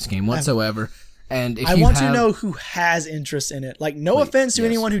interest in this game whatsoever. And if I want to know who has interest in it. Like, no offense to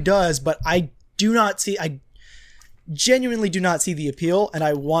anyone who does, but I genuinely do not see the appeal, and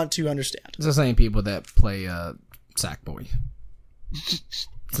I want to understand. It's the same people that play Sackboy. It's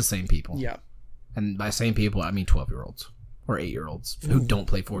the same people. Yeah. And by same people, I mean 12-year-olds or 8-year-olds who don't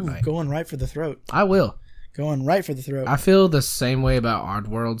play Fortnite. Going right for the throat. I will. Going right for the throat. I feel the same way about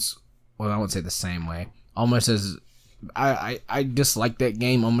Oddworlds. Well, I won't say the same way. Almost as... I dislike that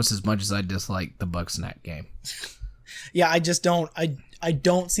game almost as much as I dislike the Bugsnax game. Yeah, I just don't. I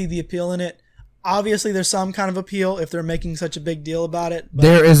don't see the appeal in it. Obviously, there's some kind of appeal if they're making such a big deal about it. But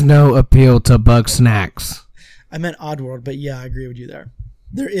there is no appeal to Bugsnax. I meant Oddworld, but yeah, I agree with you there.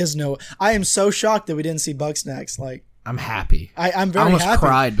 There is no... I am so shocked that we didn't see Bugsnax. Like, I'm happy. I'm very happy. I almost happy.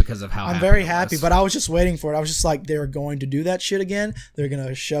 cried because of how I'm very happy, but I was just waiting for it. I was just like, they're going to do that shit again. They're going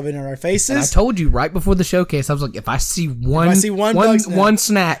to shove it in our faces. And I told you right before the showcase, I was like, if I see one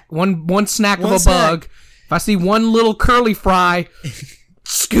snack of a bug, if I see one little curly fry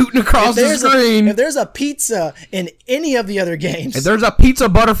scooting across the screen. If there's a pizza in any of the other games. If there's a pizza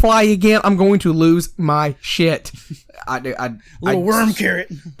butterfly again, I'm going to lose my shit. Little worm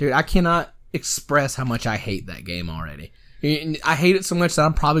carrot. Dude, I cannot express how much I hate that game already. I hate it so much that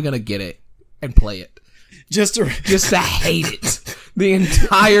I'm probably going to get it and play it. Just to hate it the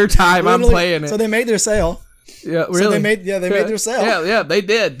entire time I'm playing it. So they made their sale. Yeah, really. So they made their sale. Yeah, they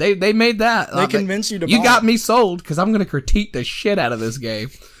did. They made that. They convinced you to buy You got me sold because I'm going to critique the shit out of this game.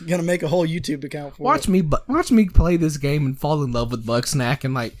 You're going to make a whole YouTube account for Watch me play this game and fall in love with Bugsnax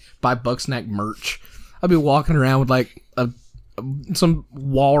and like buy Bugsnax merch. I'll be walking around with like some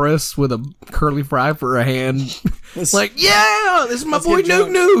walrus with a curly fry for a hand. Like, yeah, this is my boy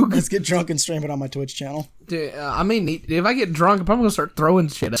Noog Noog. Let's get drunk and stream it on my Twitch channel. Dude, I mean, if I get drunk, I'm probably gonna start throwing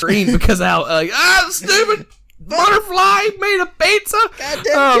shit at the screen because stupid butterfly made a pizza.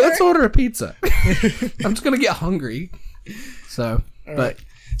 Let's order a pizza. I'm just gonna get hungry. So, right.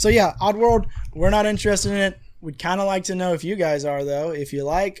 So yeah, Oddworld, we're not interested in it. We'd kind of like to know if you guys are, though. If you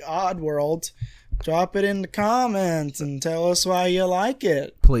like Oddworld, drop it in the comments and tell us why you like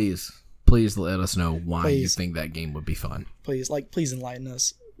it. Please let us know why you think that game would be fun. Please enlighten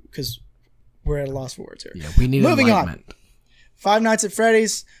us, because we're at a loss for words here. Yeah, we need enlightenment. On. Five Nights at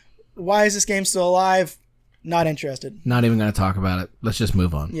Freddy's. Why is this game still alive? Not interested. Not even going to talk about it. Let's just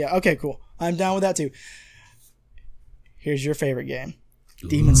move on. Yeah, okay, cool. I'm down with that too. Here's your favorite game.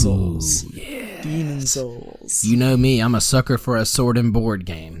 Demon Souls. Yeah. Demon Souls. You know me, I'm a sucker for a sword and board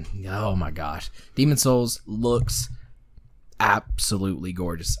game. Oh my gosh. Demon Souls looks absolutely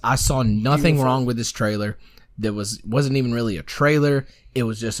gorgeous. I saw nothing wrong with this trailer. There wasn't even really a trailer. It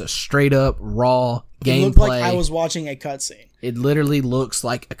was just a straight up raw gameplay. It looked like I was watching a cutscene. It literally looks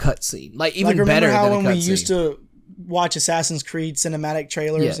like a cutscene. Like even better than a cutscene. Remember how when we used to watch Assassin's Creed cinematic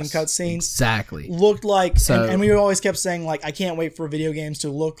trailers and cutscenes? Exactly. Looked like, and we always kept saying, like, I can't wait for video games to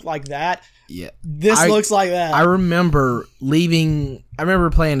look like that. Yeah. This looks like that. I remember playing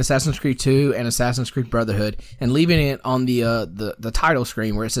Assassin's Creed 2 and Assassin's Creed Brotherhood and leaving it on the title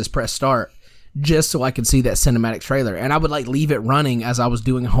screen where it says press start just so I could see that cinematic trailer. And I would like leave it running as I was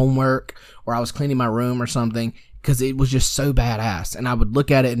doing homework or I was cleaning my room or something because it was just so badass. And I would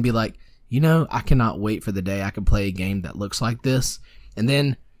look at it and be like, I cannot wait for the day I can play a game that looks like this. And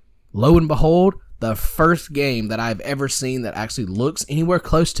then, lo and behold, the first game that I've ever seen that actually looks anywhere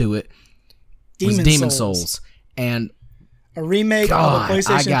close to it was Demon Souls. And a remake of a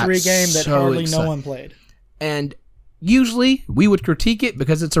PlayStation 3 game that hardly no one played. And usually we would critique it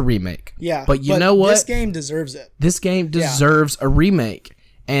because it's a remake. Yeah. But you know what? This game deserves it. This game deserves a remake.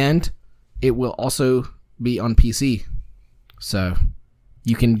 And it will also be on PC. So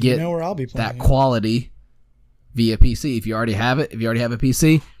you can get where I'll be playing that quality via PC if you already have it. If you already have a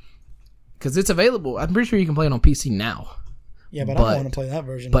PC. Because it's available. I'm pretty sure you can play it on PC now. Yeah, but I don't want to play that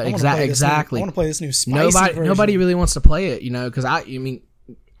version. But exactly. I want to play this new spicy version. Nobody really wants to play it, because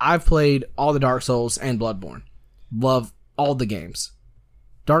I've played all the Dark Souls and Bloodborne. Love all the games.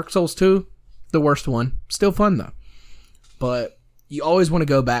 Dark Souls 2, the worst one. Still fun, though. But you always want to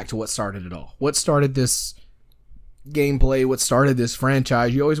go back to what started it all. What started this gameplay, what started this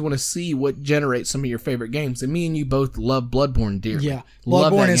franchise. You always want to see what generates some of your favorite games. And me and you both love Bloodborne dearly. Yeah,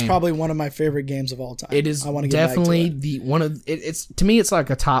 Bloodborne is probably one of my favorite games of all time. It is definitely the one of it's to me. It's like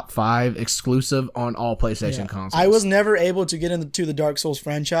a top 5 exclusive on all PlayStation consoles. I was never able to get into the Dark Souls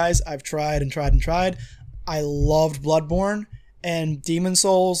franchise. I've tried and tried and tried. I loved Bloodborne, and Demon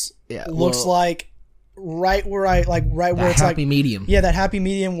Souls looks like right where it's happy medium. Yeah, that happy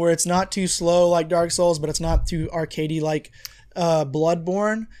medium where it's not too slow like Dark Souls, but it's not too arcadey like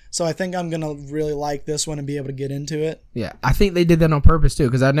Bloodborne. So I think I'm gonna really like this one and be able to get into it. Yeah, I think they did that on purpose too,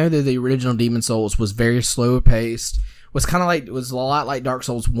 because I know that the original Demon Souls was very slow paced. Was kind of like, it was a lot like Dark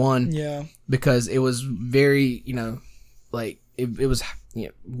Souls 1. Yeah, because it was very, like it was,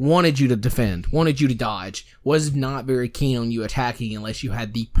 wanted you to defend, wanted you to dodge, was not very keen on you attacking unless you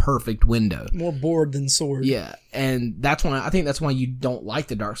had the perfect window. More board than sword. Yeah, and that's why I think that's why you don't like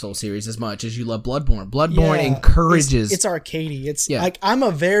the Dark Souls series as much as you love Bloodborne. Bloodborne encourages. It's arcadey. It's like, I'm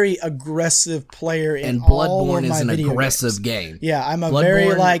a very aggressive player in and all of Bloodborne my is an video aggressive games. game. Yeah, I'm a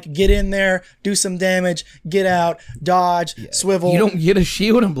very like, get in there, do some damage, get out, dodge, swivel. You don't get a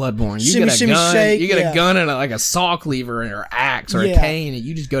shield in Bloodborne. You get a gun. Shake, you get a gun and like a saw cleaver or axe or a cane, and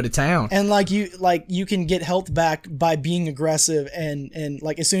you just go to town. And you can get health back by being aggressive and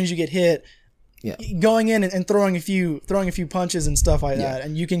like as soon as you get hit, going in and throwing a few punches and stuff like that,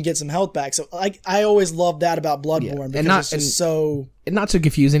 and you can get some health back. So I always loved that about Bloodborne, because it's so. And not to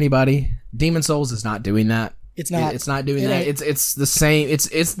confuse anybody, Demon Souls is not doing that. It's not. It's not doing that. It's the same.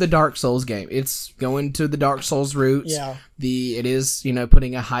 It's the Dark Souls game. It's going to the Dark Souls roots. Yeah. It is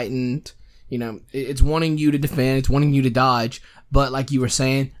putting a heightened. It's wanting you to defend. It's wanting you to dodge. But like you were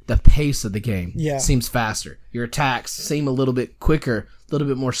saying, the pace of the game seems faster. Your attacks seem a little bit quicker, a little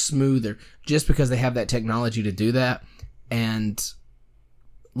bit more smoother, just because they have that technology to do that, and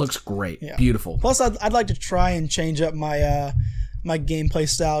looks great, beautiful. Plus, I'd like to try and change up my my gameplay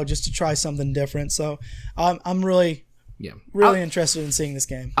style just to try something different. So I'm really interested in seeing this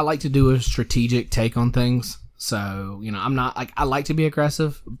game. I like to do a strategic take on things. So I'm not like, I like to be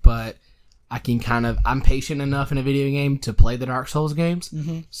aggressive, but I'm patient enough in a video game to play the Dark Souls games.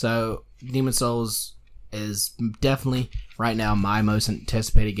 Mm-hmm. So Demon Souls is definitely right now my most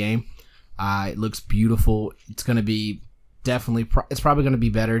anticipated game. It looks beautiful. It's going to be it's probably going to be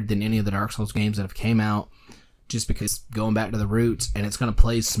better than any of the Dark Souls games that have came out, just because going back to the roots, and it's going to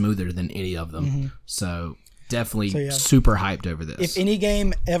play smoother than any of them. Mm-hmm. So definitely super hyped over this. If any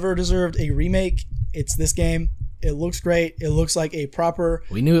game ever deserved a remake, it's this game. It looks great. It looks like a proper...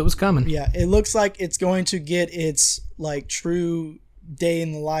 We knew it was coming. Yeah, it looks like it's going to get its like true day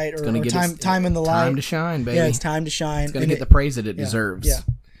in the light, or time in the light. Time to shine, baby. Yeah, it's time to shine. It's going to get the praise that it deserves. Yeah.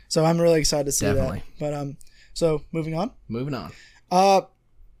 So I'm really excited to see Definitely. that. But so moving on. Next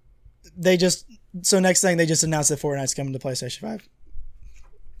thing, they just announced that Fortnite's coming to PlayStation 5.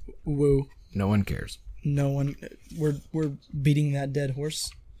 Woo. No one cares. No one. We're beating that dead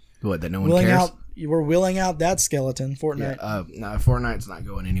horse. What, that no one cares? We're wheeling out that skeleton, Fortnite. Yeah, no, Fortnite's not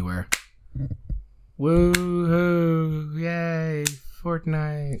going anywhere. Woohoo! Yay!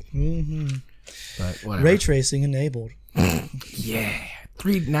 Fortnite. Mm-hmm. But whatever. Ray tracing enabled. Yeah.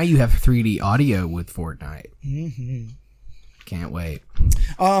 Now you have 3D audio with Fortnite. Mm-hmm. Can't wait.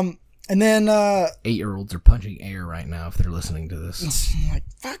 And then 8-year-olds are punching air right now if they're listening to this. Like,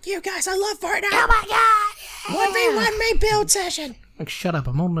 fuck you guys! I love Fortnite. Oh my god! 1v1 main build session. Like, shut up!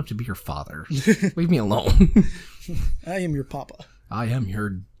 I'm old enough to be your father. Leave me alone. I am your papa. I am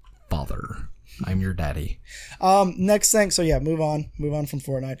your father. I'm your daddy. Next thing. So yeah, move on from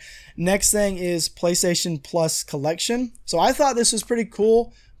Fortnite. Next thing is PlayStation Plus Collection. So I thought this was pretty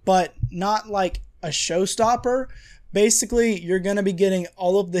cool, but not like a showstopper. Basically, you're going to be getting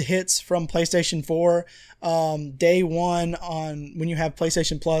all of the hits from PlayStation 4 day one when you have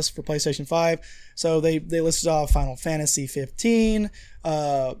PlayStation Plus for PlayStation 5. So they listed off Final Fantasy 15,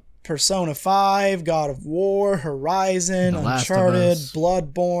 Persona 5, God of War, Horizon, Uncharted,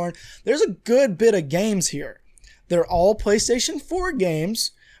 Bloodborne. There's a good bit of games here. They're all PlayStation 4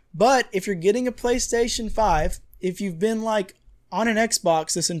 games, but if you're getting a PlayStation 5, if you've been like on an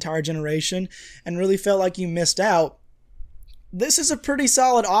Xbox this entire generation and really felt like you missed out, this is a pretty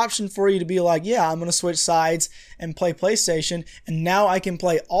solid option for you to be like, yeah, I'm going to switch sides and play PlayStation, and now I can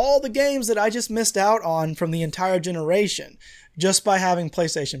play all the games that I just missed out on from the entire generation just by having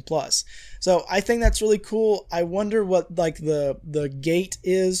PlayStation Plus. So I think that's really cool. I wonder what like the gate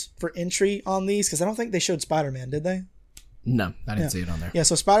is for entry on these, because I don't think they showed Spider-Man, did they? No, I didn't see it on there. Yeah,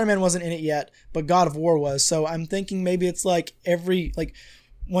 so Spider-Man wasn't in it yet, but God of War was. So I'm thinking maybe it's like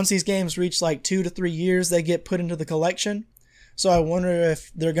once these games reach like 2 to 3 years, they get put into the collection. So I wonder if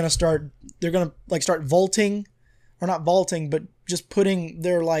they're gonna start vaulting or not vaulting, but just putting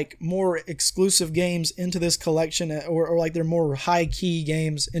their like more exclusive games into this collection, or like their more high key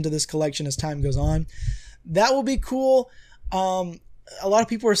games into this collection as time goes on. That will be cool. A lot of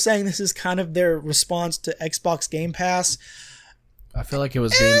people are saying this is kind of their response to Xbox Game Pass. I feel like it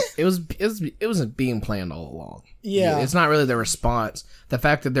wasn't being planned all along. Yeah. It's not really the response. The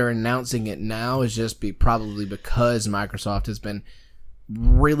fact that they're announcing it now is just probably because Microsoft has been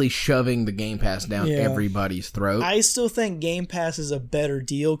really shoving the Game Pass down everybody's throat. I still think Game Pass is a better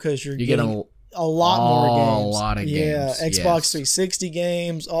deal because you're getting getting a lot more games. A lot of games. Yeah, Xbox 360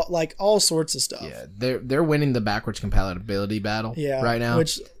 games, all sorts of stuff. Yeah, they're winning the backwards compatibility battle right now.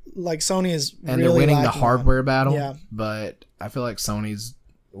 Which, like, Sony is and really they're winning the hardware battle. Yeah. But I feel like Sony's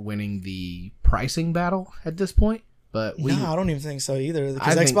winning the pricing battle at this point. But no, I don't even think so either.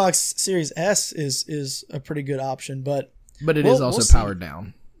 Because Xbox Series S is a pretty good option, but it is also powered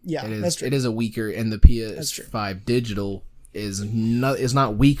down. Yeah, that's true. It is a weaker, and the PS5 digital is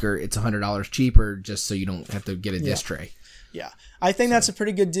not weaker. It's $100 cheaper, just so you don't have to get a disc tray. Yeah, I think that's a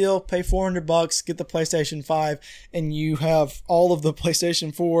pretty good deal. Pay $400, get the PlayStation 5, and you have all of the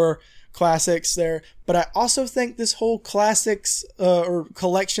PlayStation 4 classics there. But I also think this whole classics or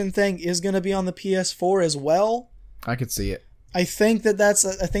collection thing is going to be on the PS4 as well. I could see it. I think that's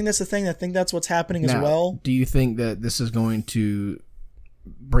the thing. I think that's what's happening as well. Do you think that this is going to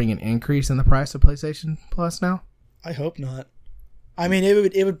bring an increase in the price of PlayStation Plus now? I hope not. I mean,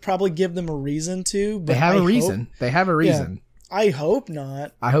 it would probably give them a reason to. But they have a reason. Yeah, I hope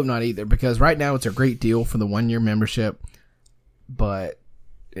not. I hope not either, because right now it's a great deal for the 1-year membership, but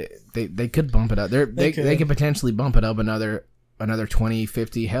they could bump it up. They could potentially bump it up another 20,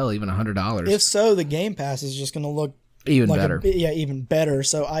 50, hell, even $100. If so, the Game Pass is just going to look even better. Even better.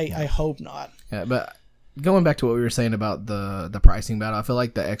 So I hope not. Yeah, but going back to what we were saying about the pricing battle, I feel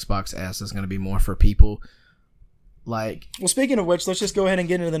like the Xbox S is going to be more for people like. Well, speaking of which, let's just go ahead and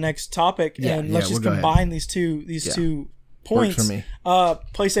get into the next topic, and let's just combine these two points. Works for me.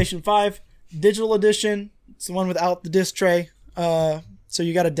 PlayStation 5 Digital Edition. It's the one without the disc tray. So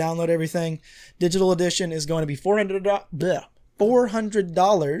you got to download everything. Digital Edition is going to be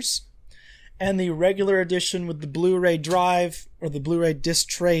 $400, and the regular edition with the Blu-ray drive or the Blu-ray disc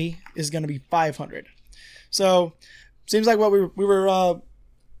tray is going to be $500. So seems like what we were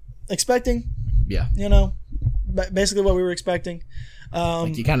expecting. Yeah, basically what we were expecting.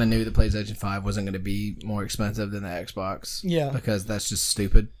 Like you kind of knew the PlayStation 5 wasn't going to be more expensive than the Xbox. Yeah, because that's just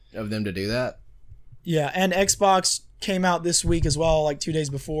stupid of them to do that. Yeah, and Xbox came out this week as well, like 2 days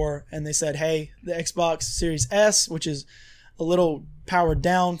before, and they said, hey, the Xbox Series S, which is a little powered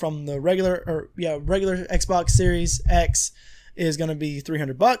down from the regular Xbox Series X, is going to be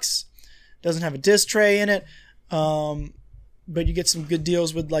 $300. Doesn't have a disc tray in it, but you get some good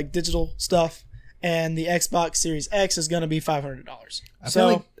deals with like digital stuff. And the Xbox Series X is going to be $500. I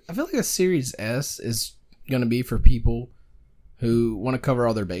feel like a Series S is going to be for people who want to cover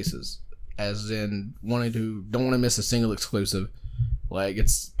all their bases, as in don't want to miss a single exclusive. Like,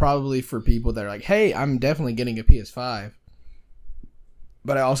 it's probably for people that are like, hey, I'm definitely getting a PS5,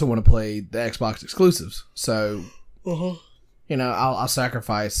 but I also want to play the Xbox exclusives. So, I'll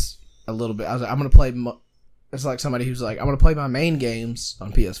sacrifice a little bit. I'm going to play. It's like somebody who's like, I'm going to play my main games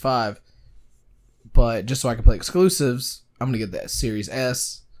on PS5, but just so I can play exclusives, I'm going to get that Series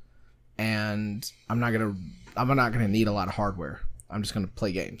S, and I'm not gonna need a lot of hardware. I'm just going to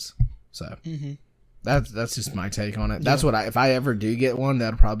play games. So that's just my take on it. That's what if I ever do get one,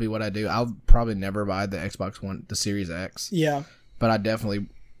 that'll probably be what I do. I'll probably never buy the Xbox One, the Series X. Yeah. But I definitely,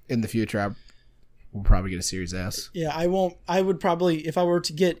 in the future, I will probably get a Series S. Yeah, I won't. I would probably, if I were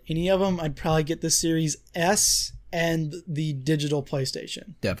to get any of them, I'd probably get the Series S and the digital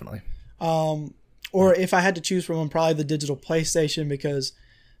PlayStation. Definitely. Or if I had to choose from them, probably the digital PlayStation, because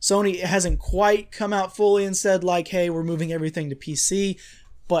Sony hasn't quite come out fully and said like, hey, we're moving everything to PC.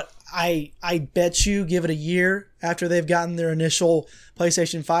 But I bet you give it a year after they've gotten their initial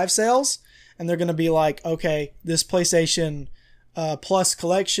PlayStation 5 sales, and they're going to be like, okay, this PlayStation Plus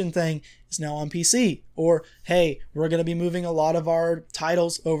collection thing is now on PC. Or, hey, we're going to be moving a lot of our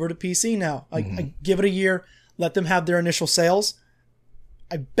titles over to PC now. I give it a year, let them have their initial sales.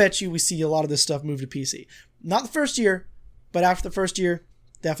 I bet you we see a lot of this stuff move to PC. Not the first year, but after the first year,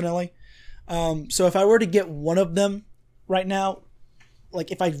 definitely. So if I were to get one of them right now,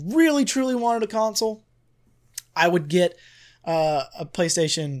 like if I really truly wanted a console, I would get a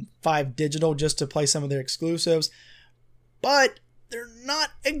PlayStation 5 digital just to play some of their exclusives. But they're not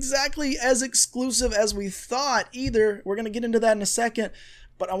exactly as exclusive as we thought either. We're going to get into that in a second,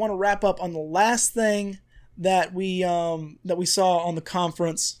 but I want to wrap up on the last thing that we saw on the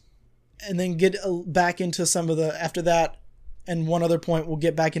conference, get back into some of the after that. And one other point, we'll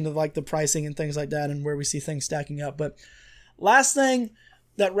get back into like the pricing and things like that, and where we see things stacking up. But last thing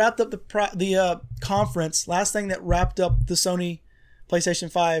that wrapped up the conference, last thing that wrapped up the Sony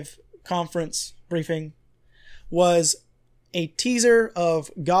PlayStation 5 conference briefing was a teaser of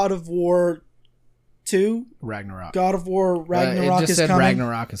God of War 2. Ragnarok. God of War Ragnarok it just is said coming.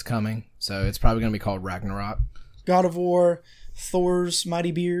 Ragnarok is coming, so it's probably going to be called Ragnarok. God of War, Thor's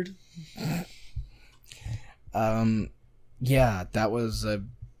Mighty Beard. Yeah, that was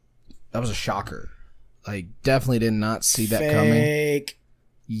a shocker. Like, definitely did not see that coming. Fake.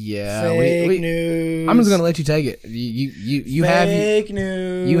 Yeah, Fake news. I'm just gonna let you take it. You Fake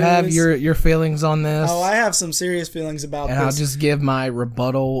news. You have your feelings on this. Oh, I have some serious feelings about and this. I'll just give my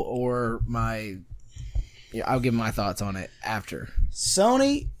rebuttal or I'll give my thoughts on it after.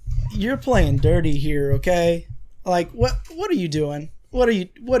 Sony, you're playing dirty here, okay? Like, what are you doing? What are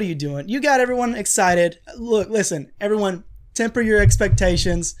you doing? You got everyone excited. Look, listen, everyone, temper your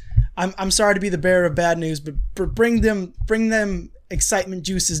expectations. I'm sorry to be the bearer of bad news, but bring them excitement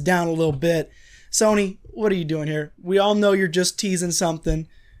juices down a little bit. Sony, what are you doing here? We all know you're just teasing something.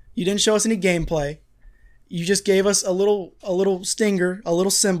 You didn't show us any gameplay. You just gave us a little stinger, a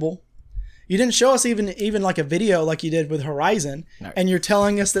little symbol. You didn't show us even like a video like you did with Horizon. No. And you're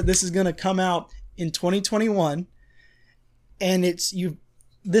telling us that this is going to come out in 2021. And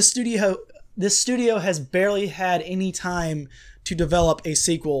this studio has barely had any time to develop a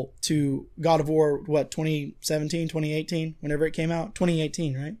sequel to God of War, 2017, 2018, whenever it came out?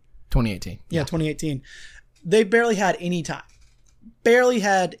 2018, right? 2018. Yeah, 2018. They barely had any time. Barely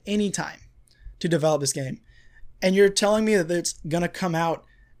had any time to develop this game. And you're telling me that it's going to come out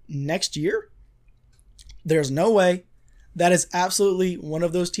next year? There's no way. That is absolutely one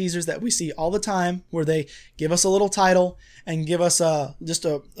of those teasers that we see all the time where they give us a little title and give us just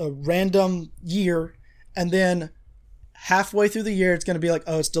a random year, and then halfway through the year it's going to be like,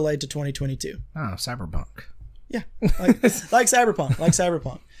 oh, it's delayed to 2022. Oh, Cyberpunk. Yeah, like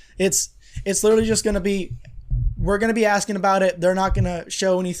Cyberpunk. It's literally just going to be, we're going to be asking about it. They're not going to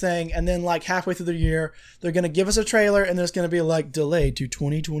show anything, and then like halfway through the year they're going to give us a trailer, and there's going to be like delayed to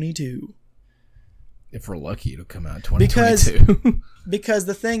 2022. If we're lucky, it'll come out in 2022. Because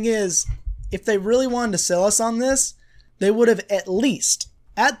the thing is, if they really wanted to sell us on this, they would have at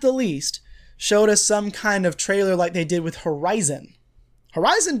the least, showed us some kind of trailer like they did with Horizon.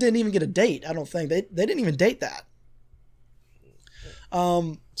 Horizon didn't even get a date, I don't think. They didn't even date that.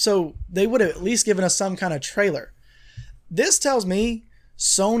 So they would have at least given us some kind of trailer. This tells me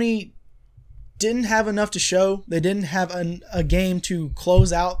Sony didn't have enough to show. They didn't have a game to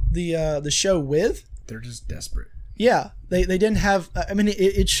close out the show with. They're just desperate. Yeah, they didn't have. I mean,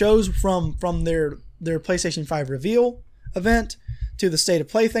 it shows from their PlayStation 5 reveal event to the State of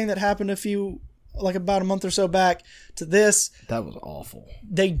Play thing that happened about a month or so back to this. That was awful.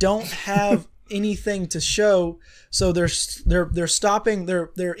 They don't have anything to show, so they're stopping.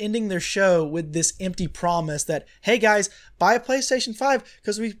 They're ending their show with this empty promise that, hey guys, buy a PlayStation 5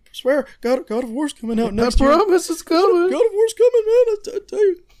 because we swear God of War's coming out next year. I promise it's coming. God of War's coming, man. I tell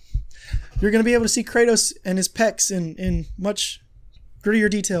you. You're going to be able to see Kratos and his pecs in much grittier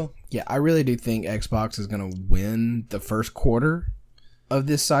detail. Yeah, I really do think Xbox is going to win the first quarter of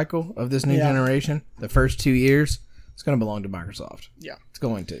this cycle, of this new generation. The first 2 years, it's going to belong to Microsoft. Yeah. It's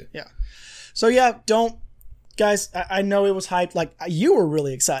going to. Yeah. So, guys, I know it was hyped. Like, you were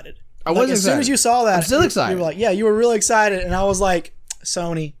really excited. I was excited. As soon as you saw that. I'm still excited. You were like, yeah, you were really excited. And I was like,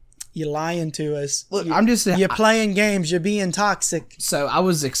 Sony, you lying to us. Look, you're playing games. You're being toxic. So I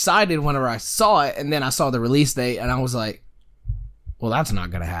was excited whenever I saw it, and then I saw the release date, and I was like, well, that's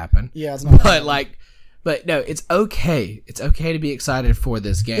not going to happen. Yeah, it's not. But no, it's okay. It's okay to be excited for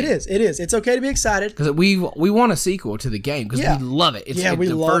this game. It is. It's okay to be excited because we want a sequel to the game because we love it. We love it.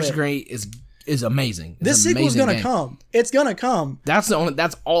 The first grade is amazing. This sequel's gonna come. It's gonna come. That's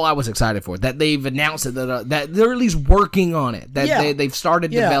all I was excited for. That they've announced it. That they're at least working on it. That they've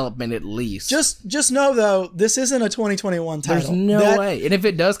started development at least. Just know though, this isn't a 2021 title. There's no way. And if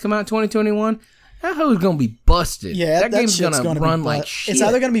it does come out in 2021. That hoe's gonna be busted. Yeah, that game's gonna run like shit. It's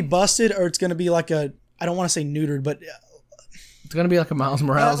either gonna be busted or it's gonna be like I don't want to say neutered, but it's gonna be like a Miles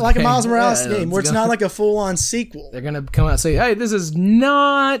Morales game. Like a Miles Morales game, where it's not like a full-on sequel. They're gonna come out and say, "Hey, this is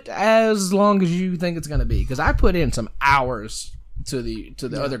not as long as you think it's gonna be." Because I put in some hours to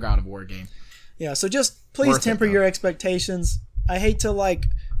the other God of War game. Yeah, so just please temper your expectations. I hate to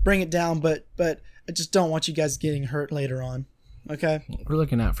bring it down, but I just don't want you guys getting hurt later on. Okay, we're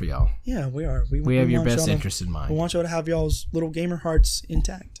looking out for y'all. Yeah, we are. We have your best interest in mind. We want y'all to have y'all's little gamer hearts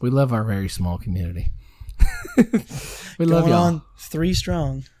intact. We love our very small community. We love y'all. On 3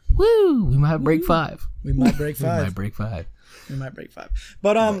 strong. Woo! We might break 5. We might break 5. We might break 5. We might break 5.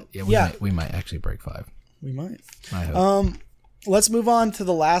 But we might actually break 5. We might. I hope. Let's move on to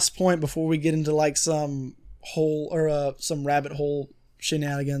the last point before we get into like some some rabbit hole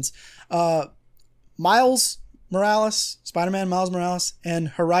shenanigans. Miles Morales, Spider-Man Miles Morales, and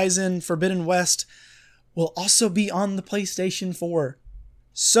Horizon Forbidden West will also be on the PlayStation 4.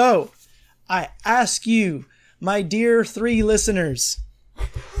 So, I ask you, my dear 3 listeners.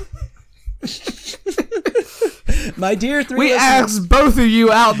 My dear 3 we listeners. ask both of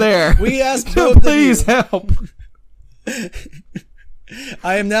you out there. We ask to both please of you. help.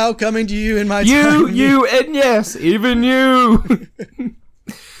 I am now coming to you in my You, and yes, even you.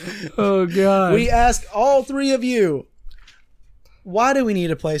 Oh, God. We ask all 3 of you, why do we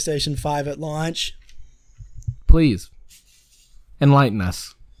need a PlayStation 5 at launch? Please, enlighten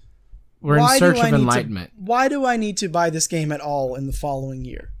us. We're in search of enlightenment. Why do I need to buy this game at all in the following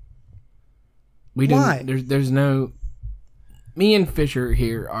year? We do. Why? There's no... Me and Fisher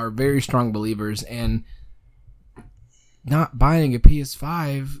here are very strong believers in not buying a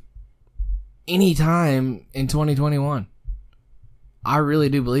PS5 anytime in 2021. I really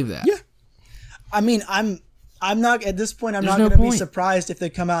do believe that. Yeah. I mean, I'm not at this point. I'm There's not no going to be point. surprised if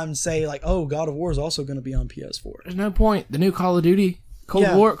they come out and say like, "Oh, God of War is also going to be on PS4." There's no point. The new Call of Duty, Cold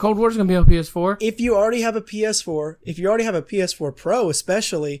Yeah. War's going to be on PS4. If you already have a PS4, if you already have a PS4 Pro,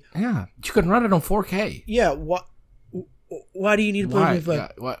 especially, Yeah, you can run it on 4K. yeah, why do you need to put it in Yeah,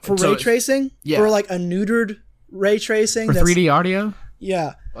 what? for So ray tracing? Yeah. For like a neutered ray tracing for that's 3D audio?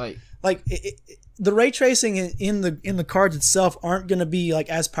 Yeah. Like The ray tracing in the cards itself aren't going to be like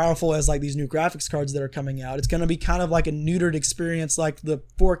as powerful as like these new graphics cards that are coming out. It's going to be kind of like a neutered experience, like the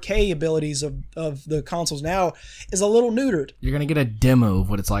 4K abilities of the consoles now is a little neutered. you're going to get a demo of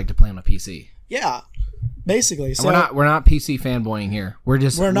what it's like to play on a PC. Yeah, basically. So We're not PC fanboying here.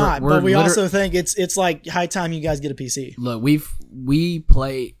 We're not, but we also think it's like high time you guys get a PC. Look, we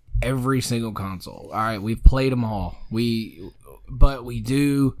play every single console. All right, we've played them all. But we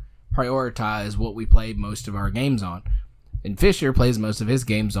do prioritize what we play most of our games on. And Fisher plays most of his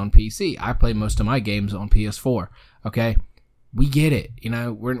games on PC. I play most of my games on PS4. Okay, we get it. You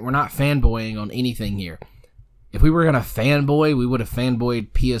know, we're not fanboying on anything here. If we were gonna fanboy, we would have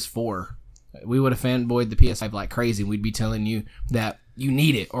fanboyed PS4. We would have fanboyed the PS5 like crazy. We'd be telling you that you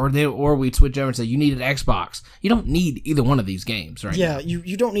need it, or we'd switch over and say you need an Xbox. You don't need either one of these games right now. Yeah,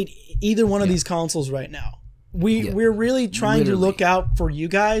 you don't need either one of these consoles right now. We're really trying to look out for you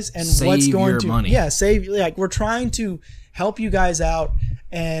guys and Save what's going your to money. save. Like we're trying to help you guys out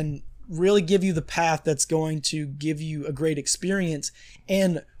and really give you the path that's going to give you a great experience.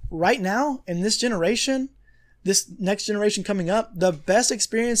 And right now in this generation, this next generation coming up, the best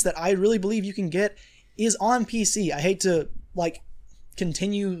experience that I really believe you can get is on PC. I hate to like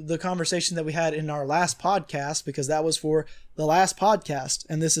continue the conversation that we had in our last podcast because that was for the last podcast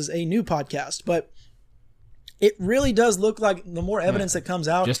and this is a new podcast, but it really does look like the more evidence that comes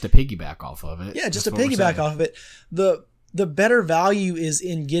out. Just to piggyback off of it. Yeah, just to piggyback off of it. The better value is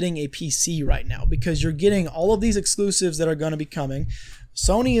in getting a PC right now because you're getting all of these exclusives that are going to be coming.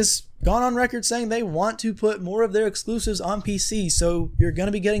 Sony has gone on record saying they want to put more of their exclusives on PC, so you're going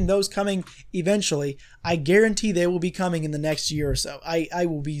to be getting those coming eventually. I guarantee they will be coming in the next year or so. I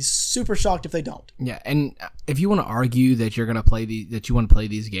will be super shocked if they don't. Yeah, and if you want to argue that you're going to play that you want to play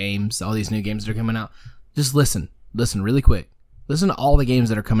these games, all these new games that are coming out, just listen really quick. Listen to all the games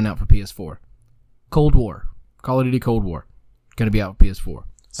that are coming out for PS4. Cold War, Call of Duty Cold War, going to be out for PS4.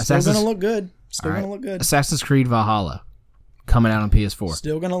 Still going to look good. Still going to look good. Assassin's Creed Valhalla, coming out on PS4.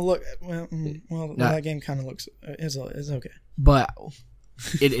 Still going to look, that game kind of looks, is okay. But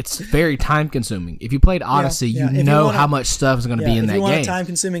it's very time consuming. If you played Odyssey, you know how much stuff is going to be in that game. If you want a time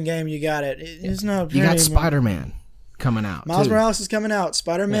consuming game, you got it. It's not. You got Spider-Man coming out. Miles Morales is coming out.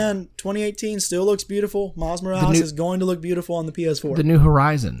 Spider-Man 2018 still looks beautiful. Miles Morales is going to look beautiful on the PS4. The new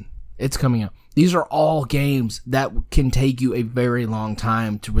Horizon, it's coming out. These are all games that can take you a very long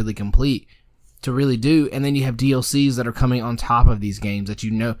time to really complete, to really do. And then you have DLCs that are coming on top of these games that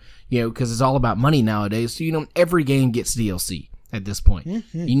you know, because it's all about money nowadays. So every game gets DLC at this point.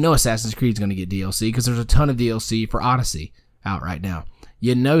 Mm-hmm. You know Assassin's Creed is going to get DLC because there's a ton of DLC for Odyssey out right now.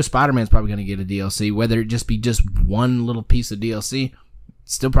 You know Spider-Man's probably going to get a DLC, whether it just be just one little piece of DLC,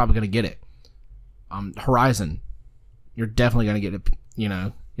 still probably going to get it. Horizon, you're definitely going to get it,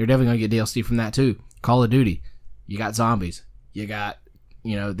 you're definitely going to get DLC from that too. Call of Duty, you got zombies, you got,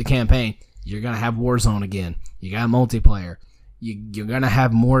 the campaign, you're going to have Warzone again, you got multiplayer, you're going to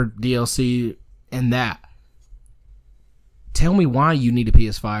have more DLC in that. Tell me why you need a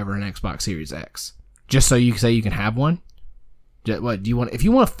PS5 or an Xbox Series X. Just so you can say you can have one? What do you want? If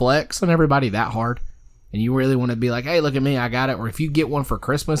you want to flex on everybody that hard, and you really want to be like, hey, look at me, I got it. Or if you get one for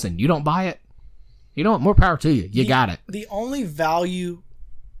Christmas and you don't buy it, you know what? More power to you. You got it. The only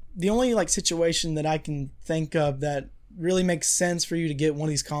like situation that I can think of that really makes sense for you to get one of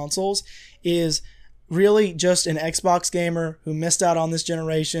these consoles is really just an Xbox gamer who missed out on this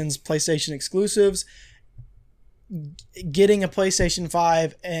generation's PlayStation exclusives, getting a PlayStation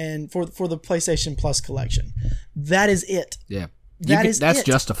 5 and for the PlayStation Plus collection. That is it. Yeah. That's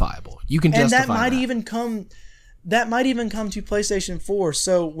justifiable. You can justify that. And that might even come to PlayStation 4.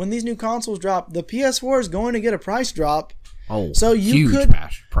 So when these new consoles drop, the PS4 is going to get a price drop. Oh, so huge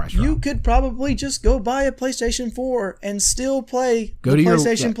price drop. You could probably just go buy a PlayStation 4 and still play the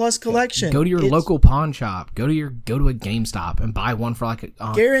PlayStation Plus collection. Go to your local pawn shop. Go to a GameStop and buy one for like $100,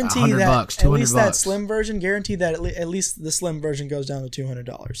 $200. At least that slim version. Guarantee that at least the slim version goes down to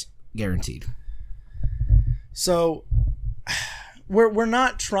 $200. Guaranteed. So we're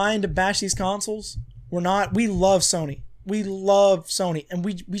not trying to bash these consoles. We're not. We love Sony. And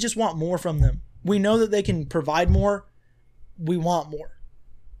we just want more from them. We know that they can provide more. We want more.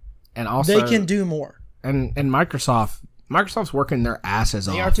 And also they can do more. And Microsoft's working their asses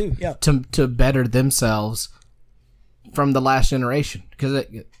off. They are too, yeah. To better themselves from the last generation. Because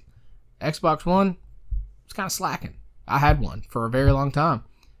Xbox One, it's kind of slacking. I had one for a very long time.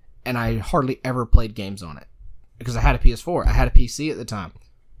 And I hardly ever played games on it. Because I had a PS4. I had a PC at the time.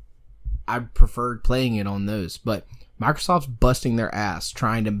 I preferred playing it on those. But Microsoft's busting their ass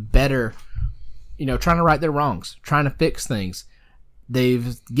trying to better, trying to right their wrongs, trying to fix things.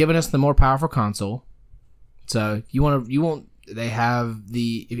 They've given us the more powerful console. So if you want, they have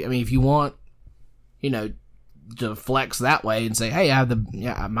if you want, to flex that way and say, hey,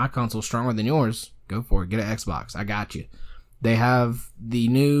 my console's stronger than yours, go for it. Get an Xbox. I got you. They have the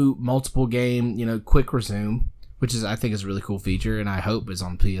new multiple game, quick resume, which I think is a really cool feature, and I hope is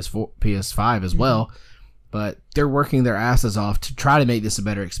on PS4, PS5 as well. But they're working their asses off to try to make this a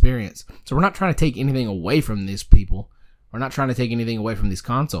better experience. So we're not trying to take anything away from these people. We're not trying to take anything away from these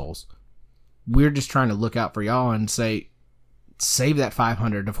consoles. We're just trying to look out for y'all and say, save that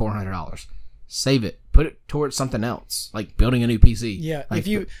 $500 to $400. Save it. Put it towards something else, like building a new PC. Yeah. My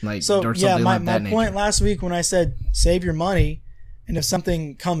point last week when I said save your money, and if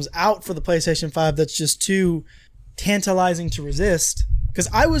something comes out for the PlayStation 5 that's just too tantalizing to resist, because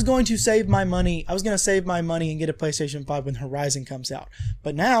I was going to save my money. I was going to save my money and get a PlayStation 5 when Horizon comes out.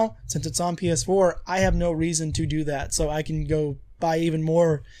 But now, since it's on PS4, I have no reason to do that. So I can go buy even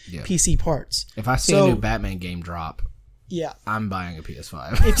more PC parts. If I see a new Batman game drop, yeah, I'm buying a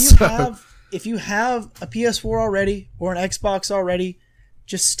PS5. If you have a PS4 already or an Xbox already,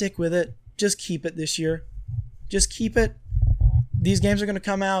 just stick with it. Just keep it this year. Just keep it. These games are going to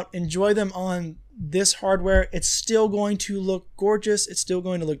come out. Enjoy them on this hardware. It's still going to look gorgeous. It's still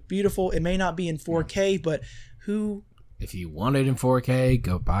going to look beautiful. It may not be in 4K, but if you want it in 4K,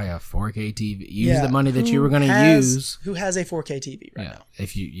 go buy a 4K TV. Use the money that you were going to use. Who has a 4K TV right now?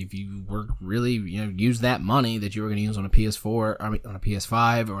 If you were really use that money that you were going to use on a PS4, on a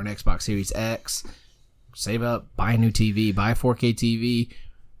PS5 or an Xbox Series X, save up, buy a new TV, buy a 4K TV,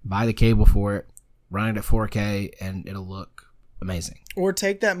 buy the cable for it, run it at 4K, and it'll look amazing. Or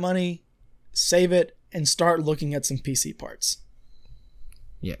take that money, save it, and start looking at some PC parts.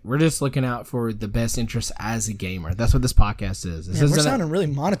 Yeah, we're just looking out for the best interest as a gamer. That's what this podcast is. We're sounding really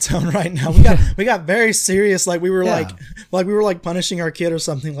monotone right now. We got very serious, like we were like punishing our kid or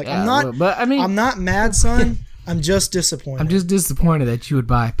something. Like I'm not mad, son. I'm just disappointed. I'm just disappointed that you would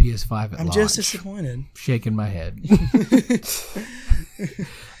buy a PS5 at launch. Just disappointed. Shaking my head.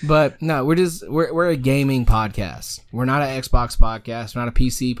 But no, we're a gaming podcast. We're not an Xbox podcast. We're not a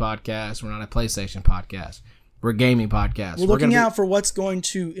PC podcast. We're not a PlayStation podcast. We're a gaming podcast. We're looking out for what's going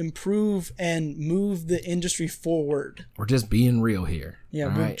to improve and move the industry forward. We're just being real here. Yeah,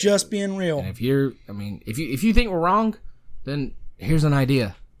 we're just being real. And if you think we're wrong, then here's an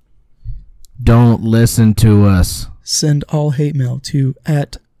idea. Don't listen to us. Send all hate mail to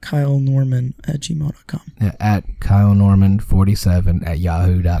 @KyleNorman@gmail.com. Yeah,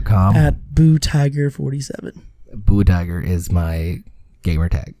 @KyleNorman47@yahoo.com. @BooTiger47. BooTiger is my gamer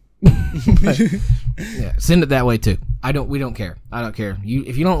tag. Yeah, send it that way too. We don't care. I don't care.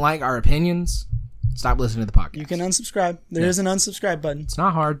 If you don't like our opinions, stop listening to the podcast. You can unsubscribe. There is an unsubscribe button. It's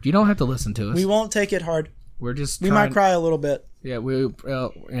not hard. You don't have to listen to us. We won't take it hard. We might cry a little bit. Yeah,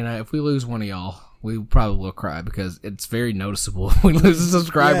 if we lose one of y'all, we probably will cry because it's very noticeable if we lose a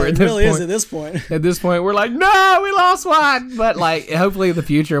subscriber. It really is at this point. At this point, we're like, no, we lost one. But like, hopefully in the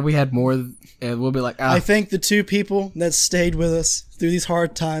future we had more, and we'll be like, I think the two people that stayed with us through these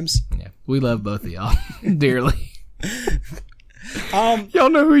hard times. Yeah, we love both of y'all dearly. Y'all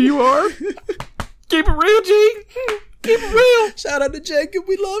know who you are. Keep it real, G. Keep it real. Shout out to Jacob.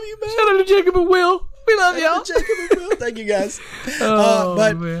 We love you, man. Shout out to Jacob and Will. We love y'all. Jacob and Will. Thank you, guys.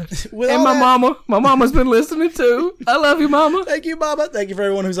 But man. And my mama. My mama's been listening too. I love you, mama. Thank you, Mama. Thank you for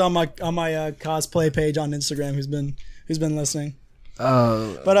everyone who's on my cosplay page on Instagram who's been listening.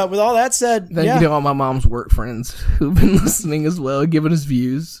 But with all that said, thank you to all my mom's work friends who've been listening as well, giving us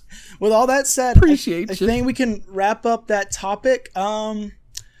views. With all that said, appreciate you. I think we can wrap up that topic.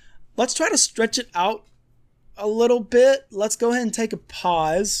 Let's try to stretch it out a little bit. Let's go ahead and take a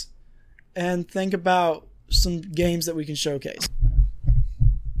pause and think about some games that we can showcase.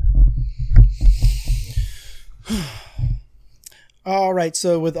 All right,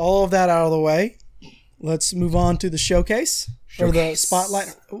 so with all of that out of the way, let's move on to the showcase. Or the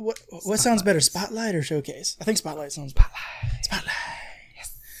spotlight. What sounds better, spotlight or showcase? I think spotlight sounds better. Spotlight.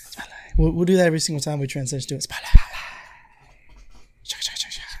 Yes. Spotlight. We'll do that every single time we transition to it. Spotlight.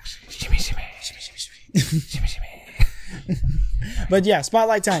 Shimmy, shimmy. Shimmy, shimmy. But yeah,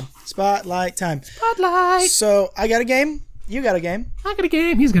 spotlight time. Spotlight time. Spotlight. So I got a game. You got a game. I got a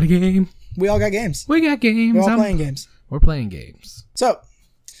game. He's got a game. We all got games. We got games. We're all playing games. We're playing games. So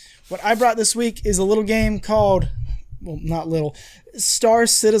what I brought this week is a little game called, well, not little, Star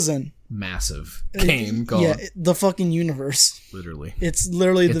Citizen. Massive game called. Yeah, the fucking universe. Literally. It's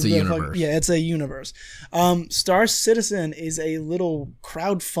literally it's a universe. It's a universe. Star Citizen is a little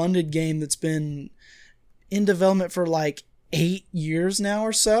crowd-funded game that's been in development for like 8 years now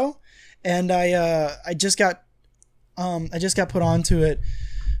or so, and I just got put onto it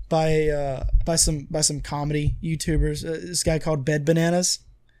by some comedy YouTubers. This guy called Bed Bananas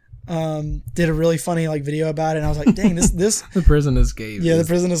did a really funny like video about it, and I was like, dang, this The Prison Escape. Yeah, The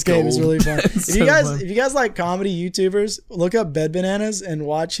Prison Escape is really fun. If fun. you guys like comedy YouTubers, look up Bed Bananas and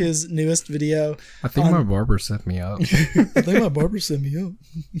watch his newest video. I think my barber set me up. I think my barber set me up.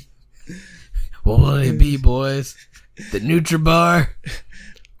 What will it be, boys? The Nutribar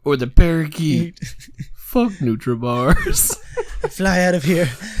or the Parakeet? Fuck Nutribars. Fly out of here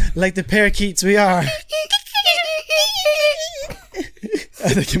like the parakeets we are.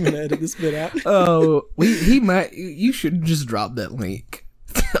 I think I'm gonna edit this bit out. Oh, you should just drop that link.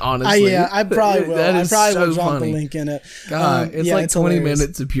 Honestly, I probably will. I probably will drop the link in it. God, it's like 20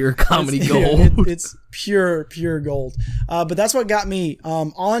 minutes of pure comedy gold. Yeah, it's pure gold. But that's what got me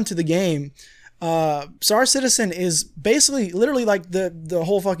onto the game. Star Citizen is basically literally like the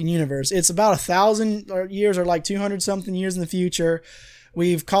whole fucking universe. It's about 1,000 years or like 200 something years in the future.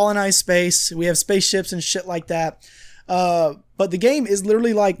 We've colonized space. We have spaceships and shit like that. But the game is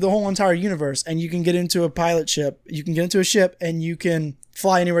literally like the whole entire universe, and you can get into a pilot ship. You can get into a ship and you can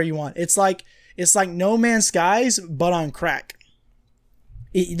fly anywhere you want. It's like No Man's Skies, but on crack.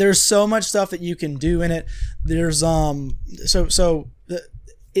 There's so much stuff that you can do in it. There's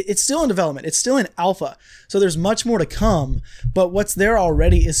it's still in development. It's still in alpha. So there's much more to come. But what's there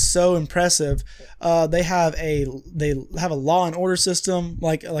already is so impressive. They have a law and order system,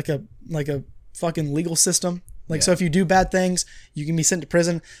 like a fucking legal system. So if you do bad things, you can be sent to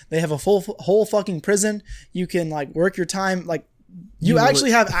prison. They have a whole fucking prison. You can like work your time. Like you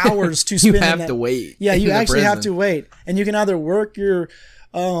actually have hours to spend. You have to wait. Yeah, you actually have to wait, and you can either work your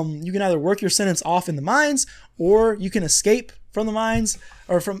sentence off in the mines, or you can escape from the mines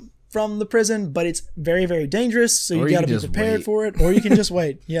or from the prison. But it's very, very dangerous, so you got to be prepared for it. Or you can just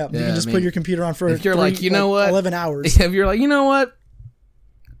wait. Yeah, you can just put your computer on for. If you're like, 11 hours. If you're like, you know what,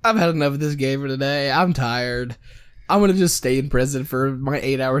 I've had enough of this game for today. I'm tired. I'm going to just stay in prison for my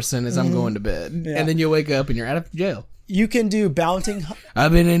 8-hour sentence. I'm going to bed. Yeah. And then you wake up and you're out of jail. You can do bounty.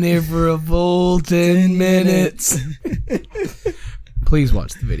 I've been in here for a full 10 minutes. Please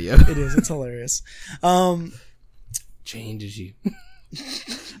watch the video. It is. It's hilarious. Changes you.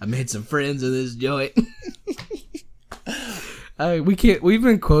 I made some friends in this joint. We've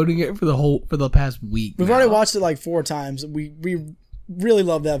been quoting it for the past week. We've already watched it like 4 times. We really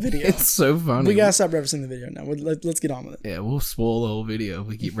love that video. It's so funny. We gotta stop referencing the video now. Let's get on with it. Yeah, we'll spoil the whole video if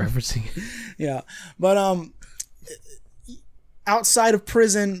we keep referencing it. Yeah, but outside of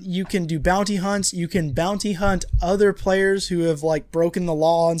prison, you can do bounty hunts. You can bounty hunt other players who have like broken the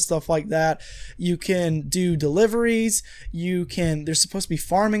law and stuff like that. You can do deliveries. There's supposed to be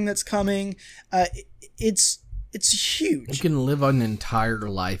farming that's coming. It's huge. You can live an entire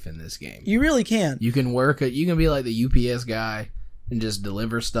life in this game. You really can. You can you can be like the UPS guy and just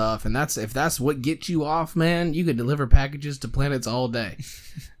deliver stuff, and if that's what gets you off, man, you could deliver packages to planets all day.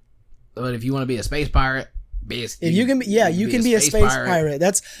 But if you want to be a space pirate, you can be a space pirate.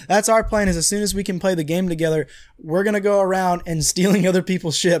 That's our plan. Is as soon as we can play the game together, we're gonna go around and stealing other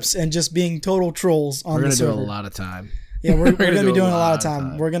people's ships and just being total trolls on the server. We're gonna do a lot of time. Yeah, we're gonna be doing a lot of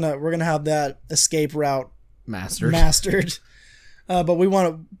time. time. We're gonna have that escape route We're gonna have that escape route mastered.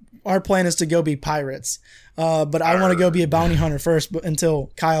 But our plan is to go be pirates. But I want to go be a bounty hunter first,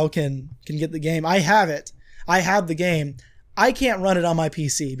 until Kyle can get the game. I have it. I have the game. I can't run it on my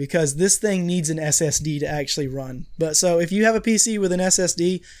PC because this thing needs an SSD to actually run. But so if you have a PC with an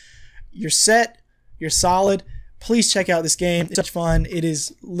SSD, you're set. You're solid. Please check out this game. It's such fun. It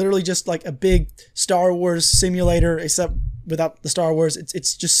is literally just like a big Star Wars simulator, except without the Star Wars.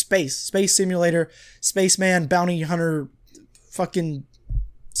 It's just space simulator, spaceman, bounty hunter, fucking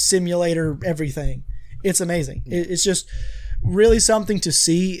simulator, everything. It's amazing. It's just really something to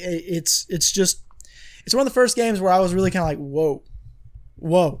see. It's one of the first games where I was really kind of like,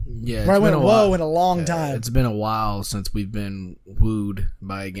 whoa. Yeah, where I went whoa in a long time. It's been a while since we've been wooed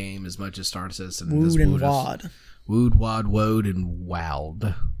by a game as much as Star Citizen. Wooed and wad. Wooed, wad, woed, and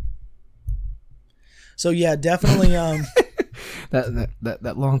wowed. So yeah, definitely.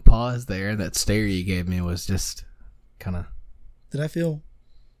 That long pause there, that stare you gave me was just kind of. Did I feel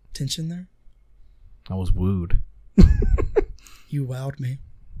tension there? I was wooed. You wowed me.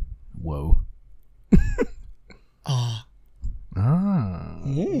 Whoa. Ah. Ah.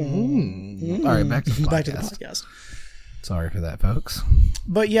 Mm. All right, back to the podcast. Sorry for that, folks.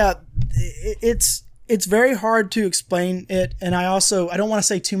 But yeah, it's very hard to explain it, and I don't want to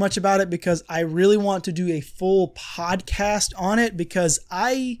say too much about it because I really want to do a full podcast on it, because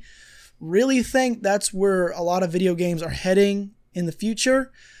I really think that's where a lot of video games are heading in the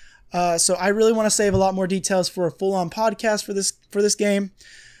future. So I really want to save a lot more details for a full-on podcast for this game.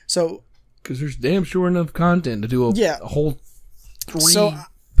 So because there's damn sure enough content to do a whole 3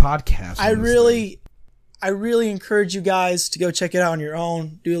 podcasts. I really encourage you guys to go check it out on your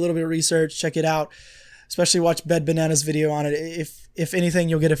own. Do a little bit of research, check it out. Especially watch Bed Banana's video on it. If anything,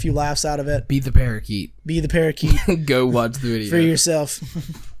 you'll get a few laughs out of it. Be the parakeet. Go watch the video for yourself.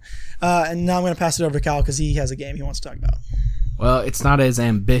 And now I'm going to pass it over to Kyle because he has a game he wants to talk about. Well, it's not as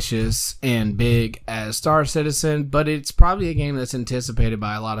ambitious and big as Star Citizen, but it's probably a game that's anticipated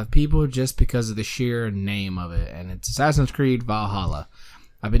by a lot of people just because of the sheer name of it, and it's Assassin's Creed Valhalla.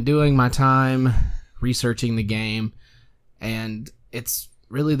 I've been doing my time researching the game, and it's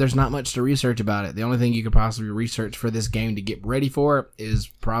really, there's not much to research about it. The only thing you could possibly research for this game to get ready for it is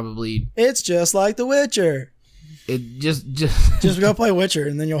probably... It's just like The Witcher. Just go play Witcher,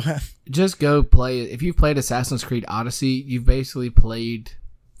 and then you'll have... Just go play... If you've played Assassin's Creed Odyssey, you've basically played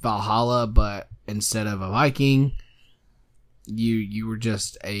Valhalla, but instead of a Viking, you were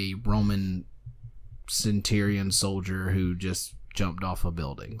just a Roman centurion soldier who just jumped off of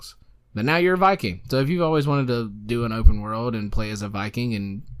buildings. But now you're a Viking. So if you've always wanted to do an open world and play as a Viking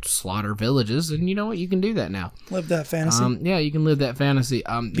and slaughter villages, and you know what? You can do that now. Live that fantasy. Yeah, you can live that fantasy.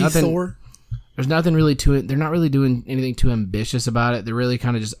 Be Thor. There's nothing really to it. They're not really doing anything too ambitious about it. They're really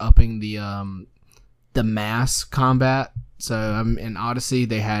kind of just upping the mass combat. So in Odyssey,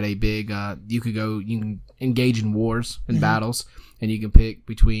 they had a big. You can engage in wars and battles, and you can pick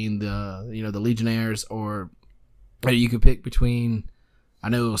between the Legionnaires, or you can pick between. I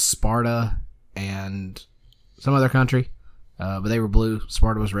know it was Sparta and some other country, but they were blue.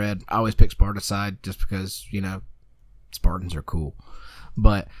 Sparta was red. I always pick Sparta's side just because Spartans are cool,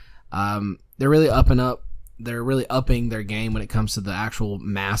 but. They're really upping their game when it comes to the actual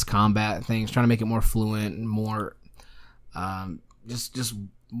mass combat things, trying to make it more fluent and more, just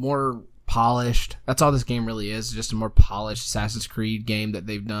more polished. That's all this game really is, just a more polished Assassin's Creed game that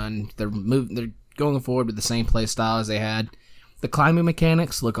they've done. They're going forward with the same play style as they had. The climbing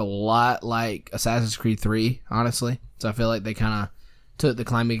mechanics look a lot like Assassin's Creed 3, honestly. So I feel like they kind of took the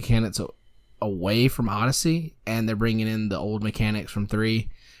climbing mechanics away from Odyssey, and they're bringing in the old mechanics from 3.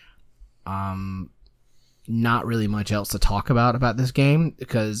 Not really much else to talk about this game,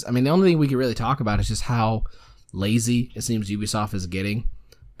 because the only thing we can really talk about is just how lazy it seems Ubisoft is getting,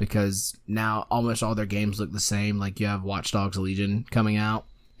 because now almost all their games look the same. Like, you have Watch Dogs Legion coming out,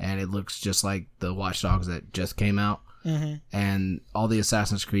 and it looks just like the Watch Dogs that just came out. And all the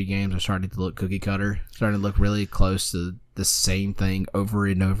Assassin's Creed games are starting to look cookie cutter, starting to look really close to the same thing over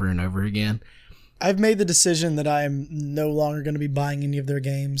and over and over again. I've made the decision that I am no longer going to be buying any of their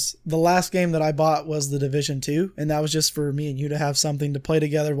games. The last game that I bought was The Division 2, and that was just for me and you to have something to play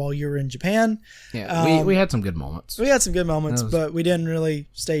together while you were in Japan. Yeah, we had some good moments. We had some good moments, but we didn't really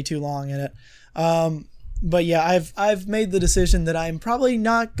stay too long in it. But yeah, I've made the decision that I'm probably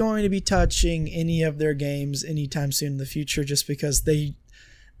not going to be touching any of their games anytime soon in the future, just because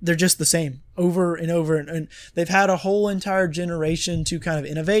they're just the same over and over, and they've had a whole entire generation to kind of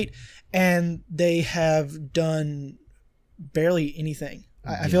innovate, and they have done barely anything.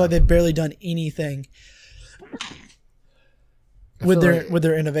 I feel like they've barely done anything. with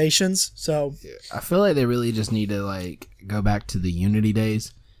their innovations. So I feel like they really just need to like go back to the Unity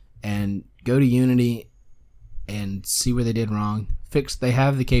days and go to Unity and see where they did wrong. They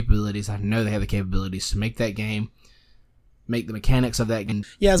have the capabilities. I know they have the capabilities to make that game, make the mechanics of that game.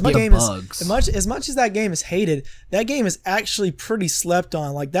 Yeah, as much as that game is hated, that game is actually pretty slept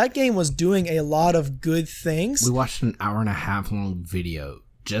on. Like that game was doing a lot of good things. We watched an 1.5 hour long video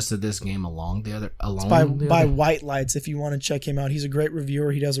just of this game by White Lights. If you want to check him out, he's a great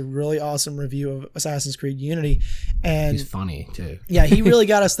reviewer. He does a really awesome review of Assassin's Creed Unity, and he's funny too. Yeah, he really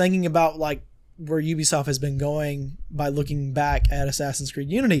got us thinking about like where Ubisoft has been going by looking back at Assassin's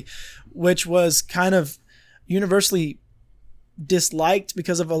Creed Unity, which was kind of universally disliked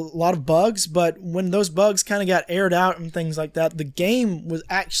because of a lot of bugs. But when those bugs kind of got aired out and things like that, the game was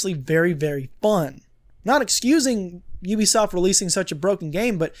actually very, very fun. Not excusing Ubisoft releasing such a broken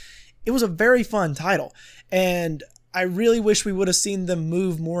game, but it was a very fun title. And I really wish we would have seen them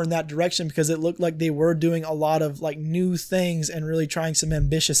move more in that direction, because it looked like they were doing a lot of like new things and really trying some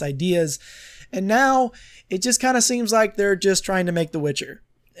ambitious ideas. And now it just kind of seems like they're just trying to make The Witcher.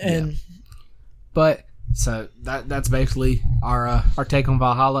 And but so that's basically our take on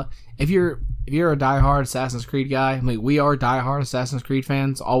Valhalla. If you're a diehard Assassin's Creed guy, I mean, we are diehard Assassin's Creed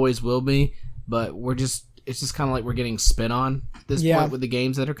fans, always will be, but it's just kind of like we're getting spit on at this point with the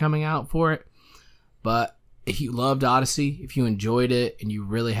games that are coming out for it. But if you loved Odyssey, if you enjoyed it and you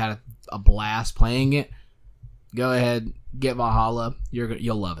really had a blast playing it, go ahead, get Valhalla.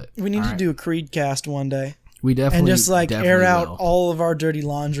 You'll love it. We need to do a Creed cast one day. We definitely and just like air out all of our dirty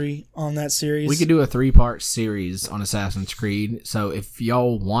laundry on that series. We could do a 3-part series on Assassin's Creed. So if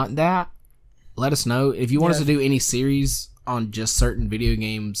y'all want that, let us know. If you want us to do any series on just certain video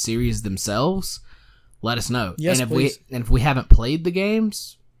game series themselves, let us know. Yes, and please. If we haven't played the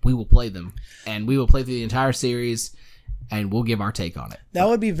games, we will play them, and we will play through the entire series, and we'll give our take on it. That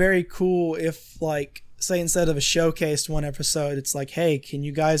would be very cool if, like, say instead of a showcased one episode, it's like, hey, can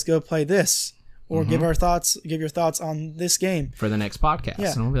you guys go play this? Or give your thoughts on this game for the next podcast.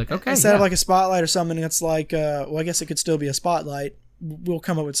 Yeah. And we'll be like, okay. Instead of like a spotlight or something, it's like, well, I guess it could still be a spotlight. We'll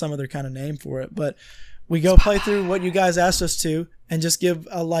come up with some other kind of name for it. But we go play through what you guys asked us to and just give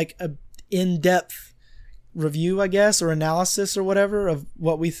a in-depth review, I guess, or analysis or whatever of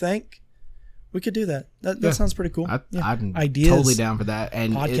what we think. We could do that. That sounds pretty cool. I'm ideas. Totally down for that.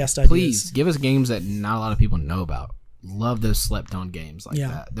 And podcast ideas. Please give us games that not a lot of people know about. Love those slept-on games like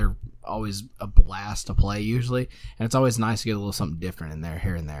that. They're always a blast to play usually, and it's always nice to get a little something different in there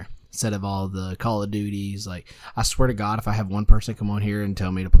here and there instead of all the Call of Duties. Like, I swear to God, if I have one person come on here and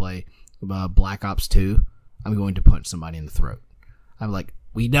tell me to play Black Ops 2, I'm going to punch somebody in the throat. I'm like,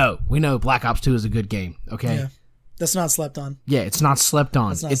 we know Black Ops 2 is a good game, okay? Yeah. That's not slept on. Yeah, it's not slept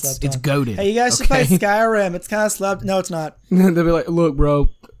on. It's goated. Hey, you guys should play Skyrim. It's kind of slept. No, it's not. They'll be like, look, bro,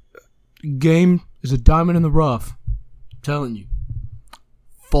 game is a diamond in the rough. I'm telling you.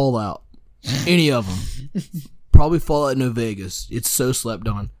 Fallout. Any of them. Probably Fallout New Vegas. It's so slept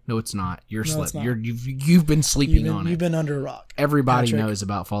on. No, it's not. You've been sleeping on it. You've been under a rock. Everybody knows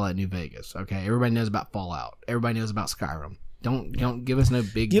about Fallout New Vegas. Okay, everybody knows about Fallout. Everybody knows about Skyrim. Don't give us no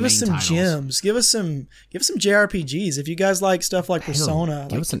big. Give us some titles. gems. Give us some JRPGs. If you guys like stuff like Persona,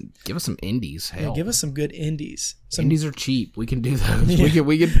 give us some indies. Hell, give us some good indies. Indies are cheap. We can do those. Yeah.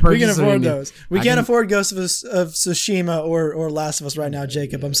 We can afford those. We can't afford Ghost of Tsushima or Last of Us right now,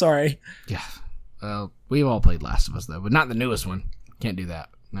 Jacob. I'm sorry. Yeah. Well, we've all played Last of Us though, but not the newest one. Can't do that.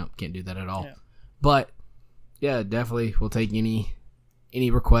 No, can't do that at all. Yeah. But yeah, definitely we'll take any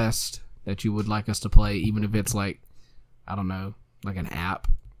request that you would like us to play, even if it's like, I don't know, like an app.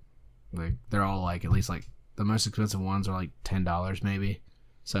 Like, they're all like, at least like the most expensive ones are like $10 maybe.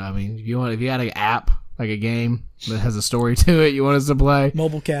 So I mean, if you had an app, like a game that has a story to it, you want us to play.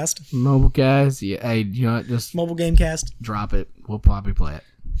 Mobilecast. Yeah. Hey, you know what? Just mobile game cast. Drop it. We'll probably play it.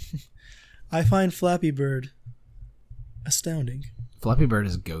 I find Flappy Bird astounding. Flappy Bird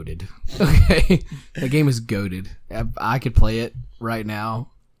is goated. Okay, that game is goated. If I could play it right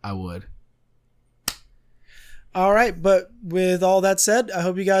now, I would. All right, but with all that said, I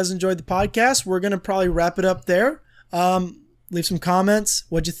hope you guys enjoyed the podcast. We're going to probably wrap it up there. Leave some comments.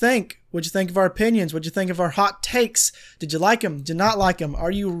 What'd you think? What'd you think of our opinions? What'd you think of our hot takes? Did you like them? Did you not like them?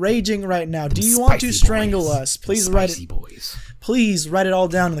 Are you raging right now? Do you want to strangle us? Please write it. Please write it all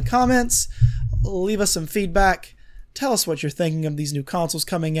down in the comments. Leave us some feedback. Tell us what you're thinking of these new consoles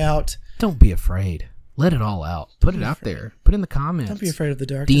coming out. Don't be afraid. Let it all out. Put it out there. Put it in the comments. Don't be afraid of the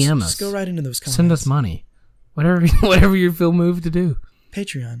dark. DM us. Just go right into those comments. Send us money. Whatever you feel moved to do.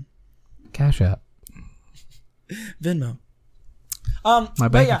 Patreon. Cash App. Venmo. My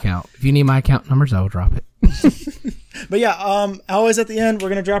bank account. If you need my account numbers, I will drop it. But yeah, always at the end, we're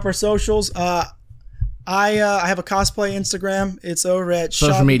going to drop our socials. I have a cosplay Instagram. It's over at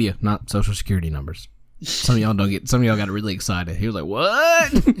social media, not social security numbers. Some of y'all got really excited. He was like,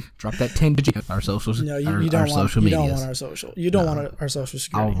 "What? Drop that 10-digit our social. No, you don't want social media. You don't want our social. You don't want our social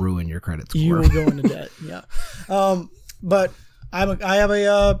security. I'll ruin your credit score. You will go into debt. Yeah. But I have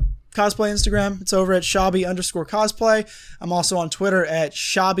a cosplay Instagram. It's over at Shabby_cosplay. I'm also on Twitter at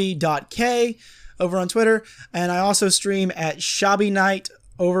Shabby.k over on Twitter, and I also stream at Shabby Night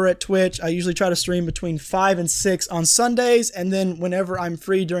over at Twitch. I usually try to stream between 5 and 6 on Sundays, and then whenever I'm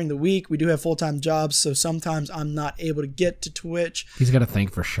free during the week, we do have full-time jobs, so sometimes I'm not able to get to Twitch. He's got a thing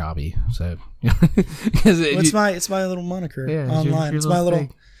for Shabby, so it's my little moniker online. It's my little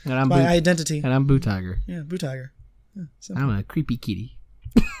my identity. And I'm Boo Tiger. Yeah, Boo Tiger. Yeah, I'm a creepy kitty.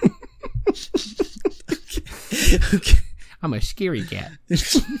 Okay. I'm a scary cat.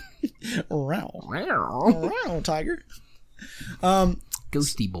 Row, tiger.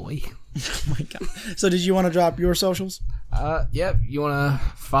 Ghosty boy. Oh my god. So did you want to drop your socials? Yep. You want to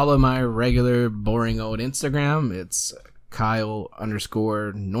follow my regular boring old Instagram? It's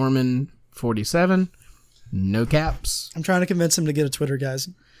Kyle_Norman47. No caps. I'm trying to convince him to get a Twitter, guys.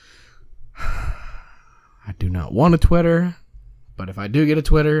 I do not want a Twitter, but if I do get a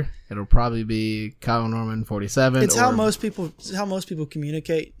Twitter, it'll probably be Kyle Norman 47. It's how most people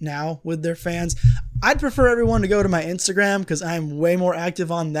communicate now with their fans. I'd prefer everyone to go to my Instagram because I'm way more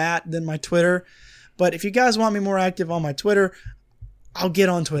active on that than my Twitter. But if you guys want me more active on my Twitter, I'll get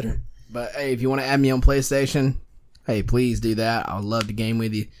on Twitter. But hey, if you want to add me on PlayStation, hey, please do that. I'd love to game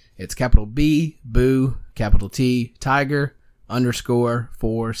with you. It's capital B, Boo, capital T, Tiger,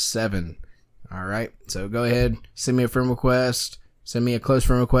 _47. All right. So go ahead, send me a friend request. Send me a close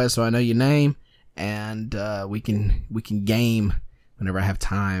friend request so I know your name, and we can game whenever I have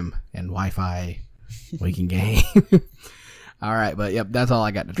time and Wi-Fi. We can game. All right, but yep, that's all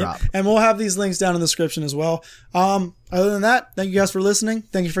I got to drop. Yep. And we'll have these links down in the description as well. Other than that, thank you guys for listening.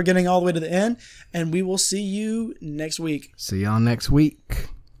 Thank you for getting all the way to the end, and we will see you next week. See y'all next week.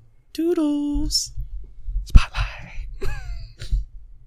 Toodles.